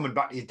like coming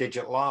back to your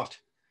digital art.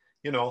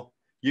 You know,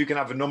 you can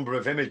have a number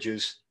of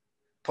images,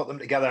 put them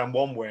together in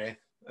one way.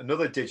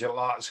 Another digital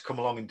artist come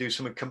along and do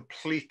something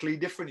completely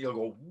different. You'll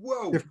go,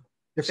 whoa, different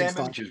same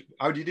style. images.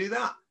 How do you do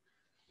that?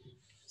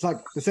 it's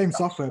like the same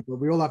software, but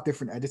we all have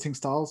different editing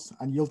styles,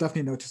 and you'll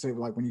definitely notice it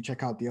like when you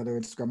check out the other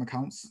Instagram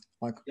accounts,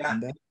 like Yeah, on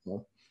there.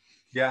 So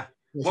yeah.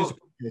 it's just Well,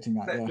 appreciating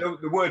that, yeah.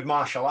 the word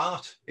martial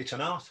art, it's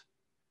an art.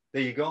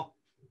 There you go. I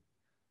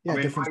Yeah,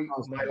 mean, different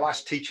styles. my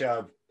last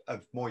teacher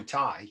of Muay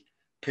Thai,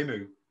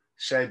 Pimu,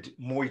 said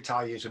Muay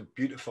Thai is a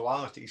beautiful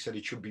art. He said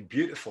it should be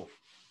beautiful.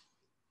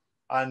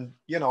 And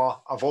you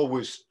know, I've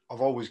always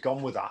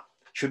gone with that.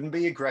 Shouldn't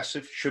be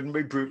aggressive, shouldn't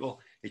be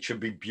brutal. It should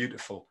be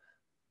beautiful.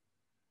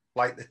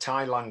 Like the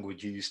Thai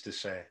language you used to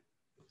say.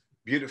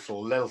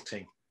 Beautiful,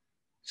 lilting,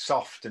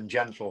 soft and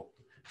gentle,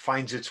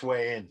 finds its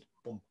way in.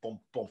 Boom, boom,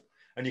 boom.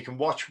 And you can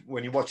watch,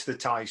 when you watch the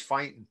Thais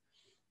fighting,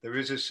 there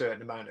is a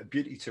certain amount of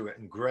beauty to it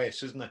and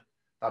grace, isn't it?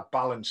 That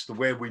balance, the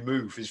way we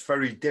move is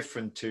very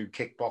different to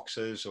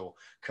kickboxers or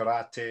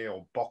karate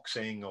or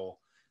boxing or,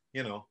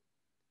 you know.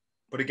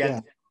 But again,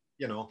 Yeah.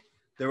 you know,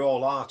 they're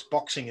all arts.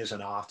 Boxing is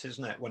an art,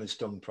 isn't it, when it's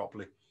done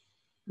properly?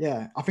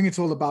 Yeah, I think it's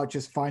all about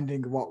just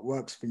finding what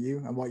works for you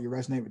and what you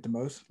resonate with the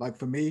most. Like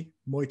for me,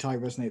 Muay Thai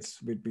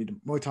resonates with me.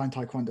 Muay Thai and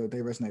Taekwondo, they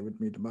resonate with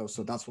me the most.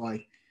 So that's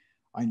why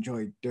I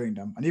enjoy doing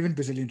them. And even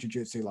Brazilian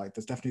Jiu-Jitsu, like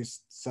there's definitely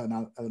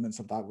certain elements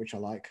of that which I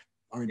like.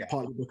 I mean, Yeah.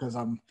 partly because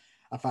I'm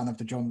a fan of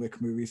the John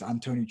Wick movies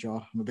and Tony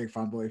Jaa. I'm a big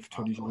fanboy of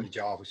Tony Jaa. Tony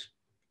Jaa was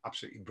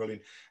absolutely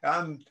brilliant.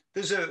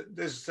 There's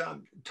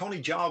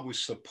Tony Jaa was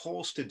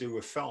supposed to do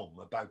a film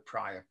about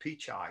Prior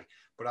Pichai,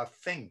 but I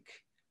think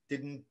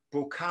didn't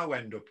Bokau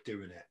end up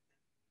doing it?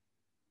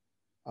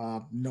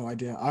 No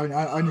idea.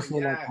 I only saw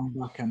like Yeah. on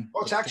back and.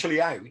 Well, it's actually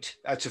out.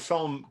 It's a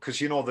film because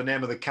you know the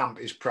name of the camp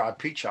is Prior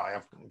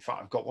Pichai. In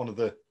fact, I've got one of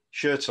the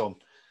shirts on.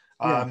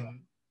 Yeah.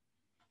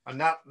 And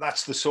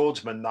that's the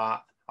swordsman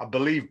that I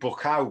believe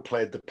Bokau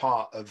played the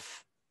part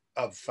of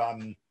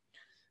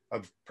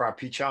Prior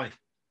Pichai.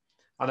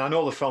 And I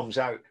know the film's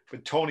out,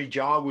 but Tony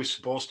Jaa was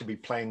supposed to be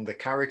playing the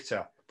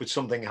character, but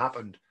something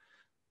happened.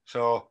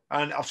 So,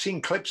 and I've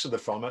seen clips of the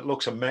film. It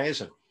looks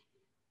amazing.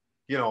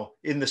 You know,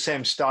 in the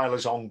same style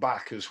as Ong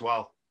Bak as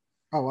well.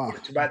 Oh wow. But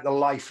it's about the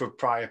life of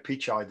Prior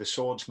Pichai, the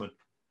swordsman,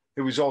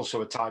 who was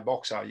also a Thai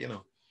boxer. You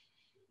know.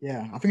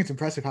 Yeah, I think it's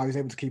impressive how he's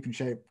able to keep in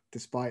shape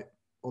despite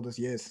all those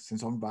years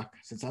since Ong Bak.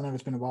 Since I know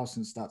it's been a while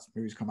since that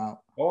movie's come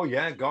out. Oh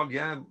yeah, God,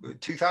 yeah,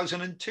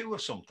 2002 or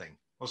something,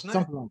 wasn't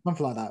it?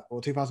 Something like that,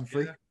 or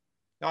 2003. Yeah.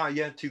 Ah,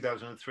 yeah,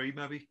 2003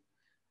 maybe.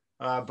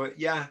 But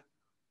yeah,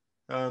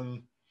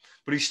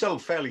 but he's still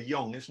fairly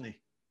young, isn't he?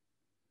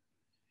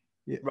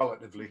 Yeah.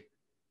 Relatively.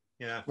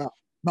 Yeah. Well,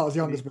 not as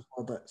young as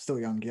before, but still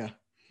young. Yeah.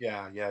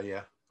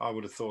 Yeah. I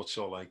would have thought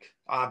so. Like,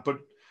 but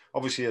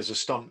obviously, as a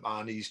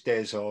stuntman, his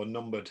days are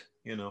numbered.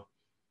 You know.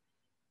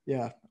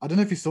 Yeah, I don't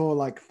know if you saw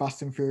like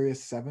Fast and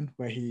Furious 7,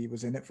 where he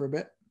was in it for a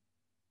bit.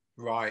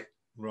 Right.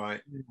 Yeah.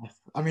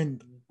 I mean,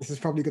 this is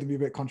probably going to be a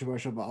bit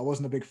controversial, but I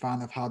wasn't a big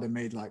fan of how they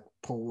made like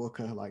Paul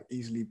Walker like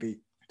easily beat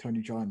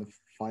Tony Jaa in the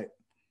fight.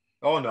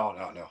 Oh no,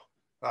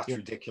 that's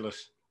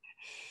ridiculous.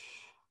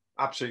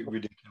 Absolutely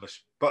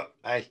ridiculous. But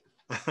hey,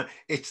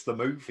 it's the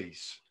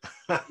movies.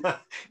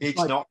 It's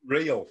like, not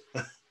real.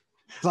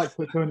 It's like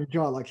for Tony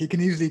Jaa, like he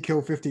can easily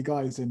kill 50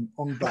 guys in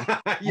Ong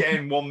Bak. Yeah,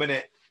 in 1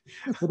 minute.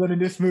 But then in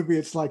this movie,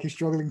 it's like he's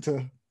struggling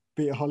to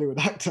beat a Hollywood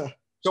actor.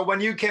 So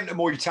when you came to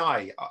Muay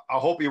Thai, I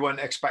hope you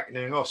weren't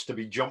expecting us to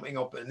be jumping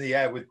up in the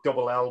air with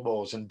double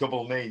elbows and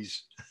double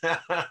knees.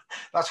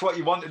 That's what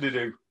you wanted to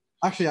do.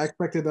 Actually, I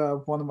expected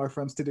one of my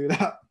friends to do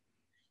that.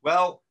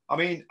 Well, I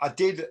mean,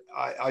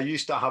 I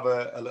used to have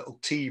a little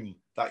team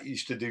that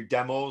used to do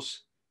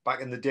demos back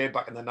in the day,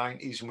 back in the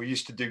 90s. And we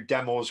used to do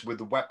demos with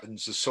the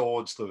weapons, the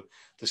swords,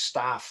 the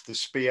staff, the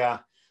spear,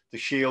 the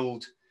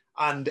shield,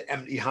 and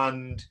empty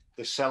hand,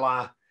 the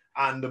cellar,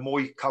 and the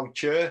Muay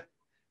Couture.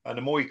 And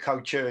the Muay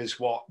Couture is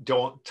what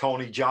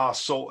Tony Jaa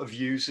sort of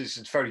uses.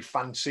 It's very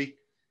fancy,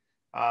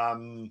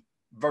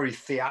 very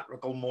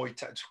theatrical Muay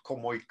Thai. It's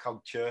called Muay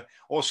Couture.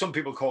 Or some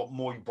people call it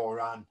Muay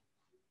Boran.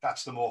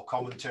 That's the more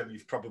common term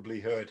you've probably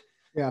heard.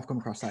 Yeah, I've come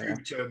across that.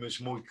 The term is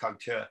Muay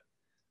Couture,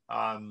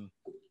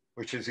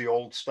 which is the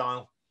old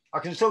style. I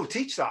can still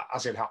teach that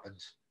as it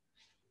happens.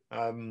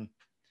 And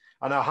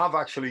I have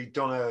actually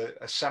done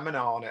a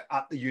seminar on it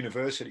at the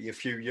university a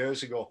few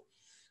years ago,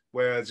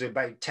 where there's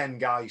about 10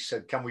 guys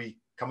said, can we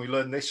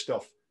learn this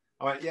stuff?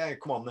 I went, yeah,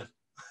 come on then.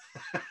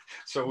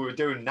 So we were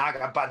doing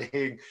Naga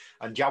Badhing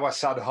and Jawa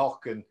Sad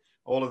Hock and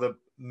all of the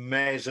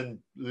maze and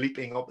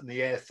leaping up in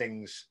the air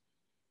things.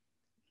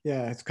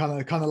 Yeah, it's kind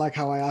of like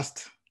how I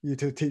asked you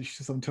to teach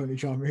some Tony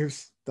Jaa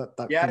moves.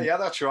 Yeah,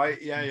 that's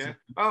right. Yeah.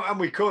 Oh, and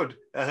we could,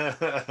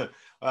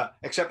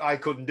 except I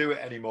couldn't do it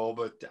anymore.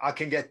 But I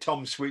can get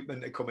Tom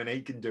Sweetman to come in.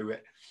 He can do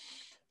it.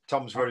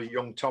 Tom's very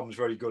young. Tom's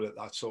very good at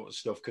that sort of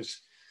stuff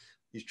because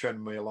he's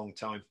trained me a long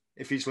time.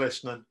 If he's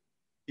listening,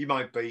 he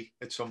might be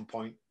at some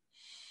point.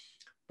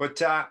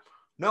 But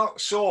no,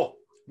 so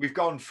we've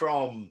gone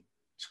from,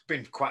 it's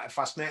been quite a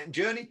fascinating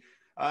journey.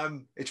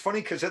 It's funny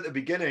because at the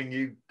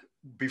beginning,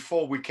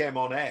 before we came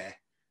on air,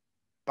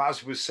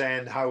 Baz was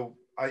saying how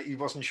he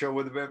wasn't sure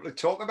whether we were able to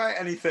talk about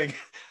anything.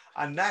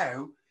 And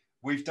now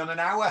we've done an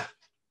hour.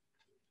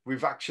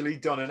 We've actually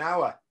done an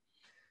hour.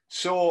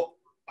 So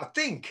I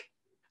think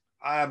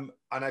And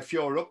if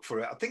you're up for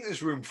it, I think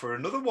there's room for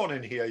another one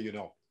in here, you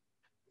know.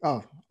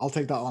 Oh, I'll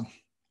take that on.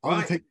 I'll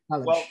Right. take the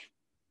challenge.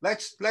 Well,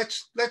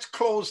 let's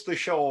close the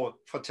show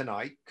for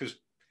tonight, because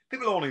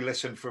people only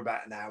listen for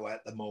about an hour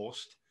at the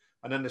most,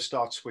 and then they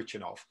start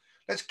switching off.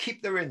 Let's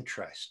keep their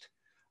interest,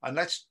 and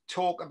let's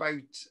talk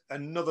about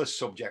another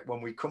subject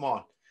when we come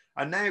on.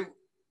 And now,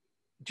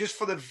 just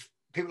for the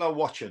people who are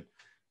watching,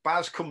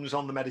 Baz comes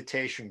on the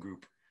meditation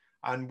group,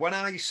 and when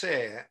I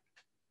say,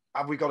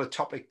 have we got a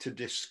topic to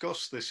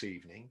discuss this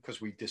evening,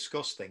 because we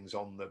discuss things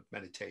on the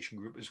meditation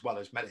group as well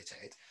as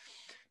meditate,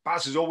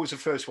 Baz is always the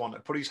first one to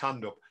put his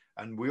hand up,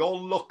 and we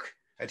all look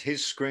at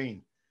his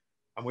screen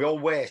and we all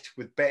wait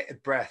with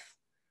bated breath,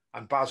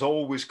 and Baz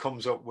always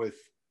comes up with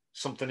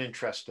something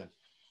interesting.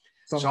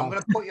 Somehow. So I'm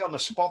going to put you on the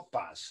spot,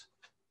 Baz.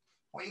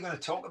 What are you going to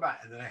talk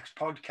about in the next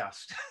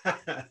podcast?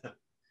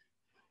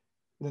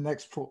 The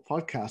next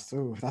podcast.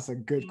 Oh, that's a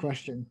good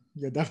question.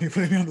 You're definitely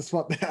putting me on the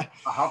spot there.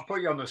 I have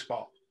put you on the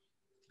spot.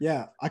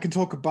 Yeah, I can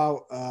talk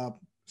about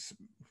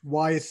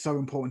why it's so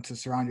important to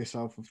surround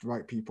yourself with the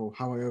right people,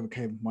 how I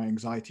overcame my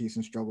anxieties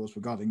and struggles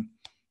regarding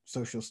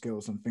social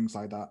skills and things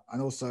like that.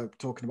 And also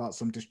talking about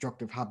some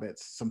destructive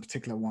habits, some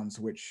particular ones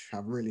which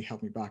have really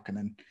held me back. And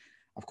then,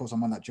 of course,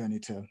 I'm on that journey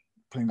to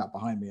putting that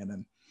behind me and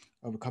then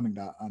overcoming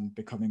that and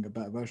becoming a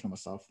better version of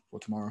myself for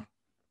tomorrow.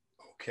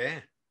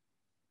 Okay.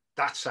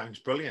 That sounds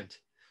brilliant.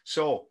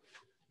 So,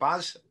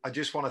 Baz, I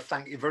just want to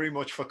thank you very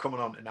much for coming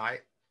on tonight.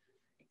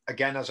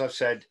 Again, as I've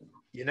said,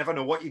 you never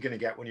know what you're going to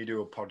get when you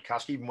do a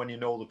podcast, even when you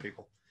know the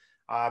people.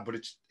 But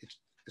it's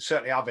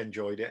certainly, I've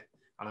enjoyed it,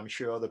 and I'm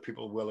sure other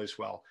people will as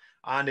well.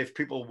 And if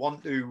people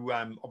want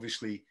to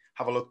obviously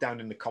have a look down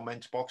in the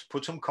comments box,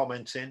 put some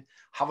comments in,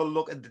 have a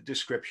look at the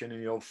description,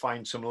 and you'll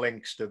find some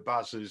links to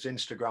Baz's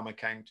Instagram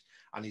account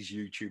and his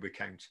YouTube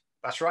account.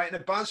 That's right,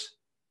 isn't it, Baz?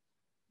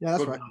 Yeah,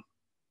 that's Good right. man.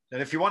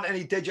 And if you want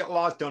any digital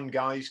art done,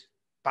 guys,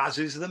 Baz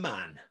is the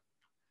man.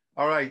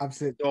 All right.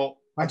 Absolutely. So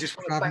I Thanks just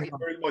for want to having thank me you on.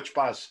 very much,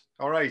 Baz.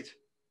 All right.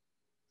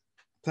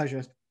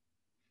 Pleasure.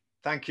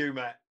 Thank you,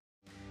 Matt.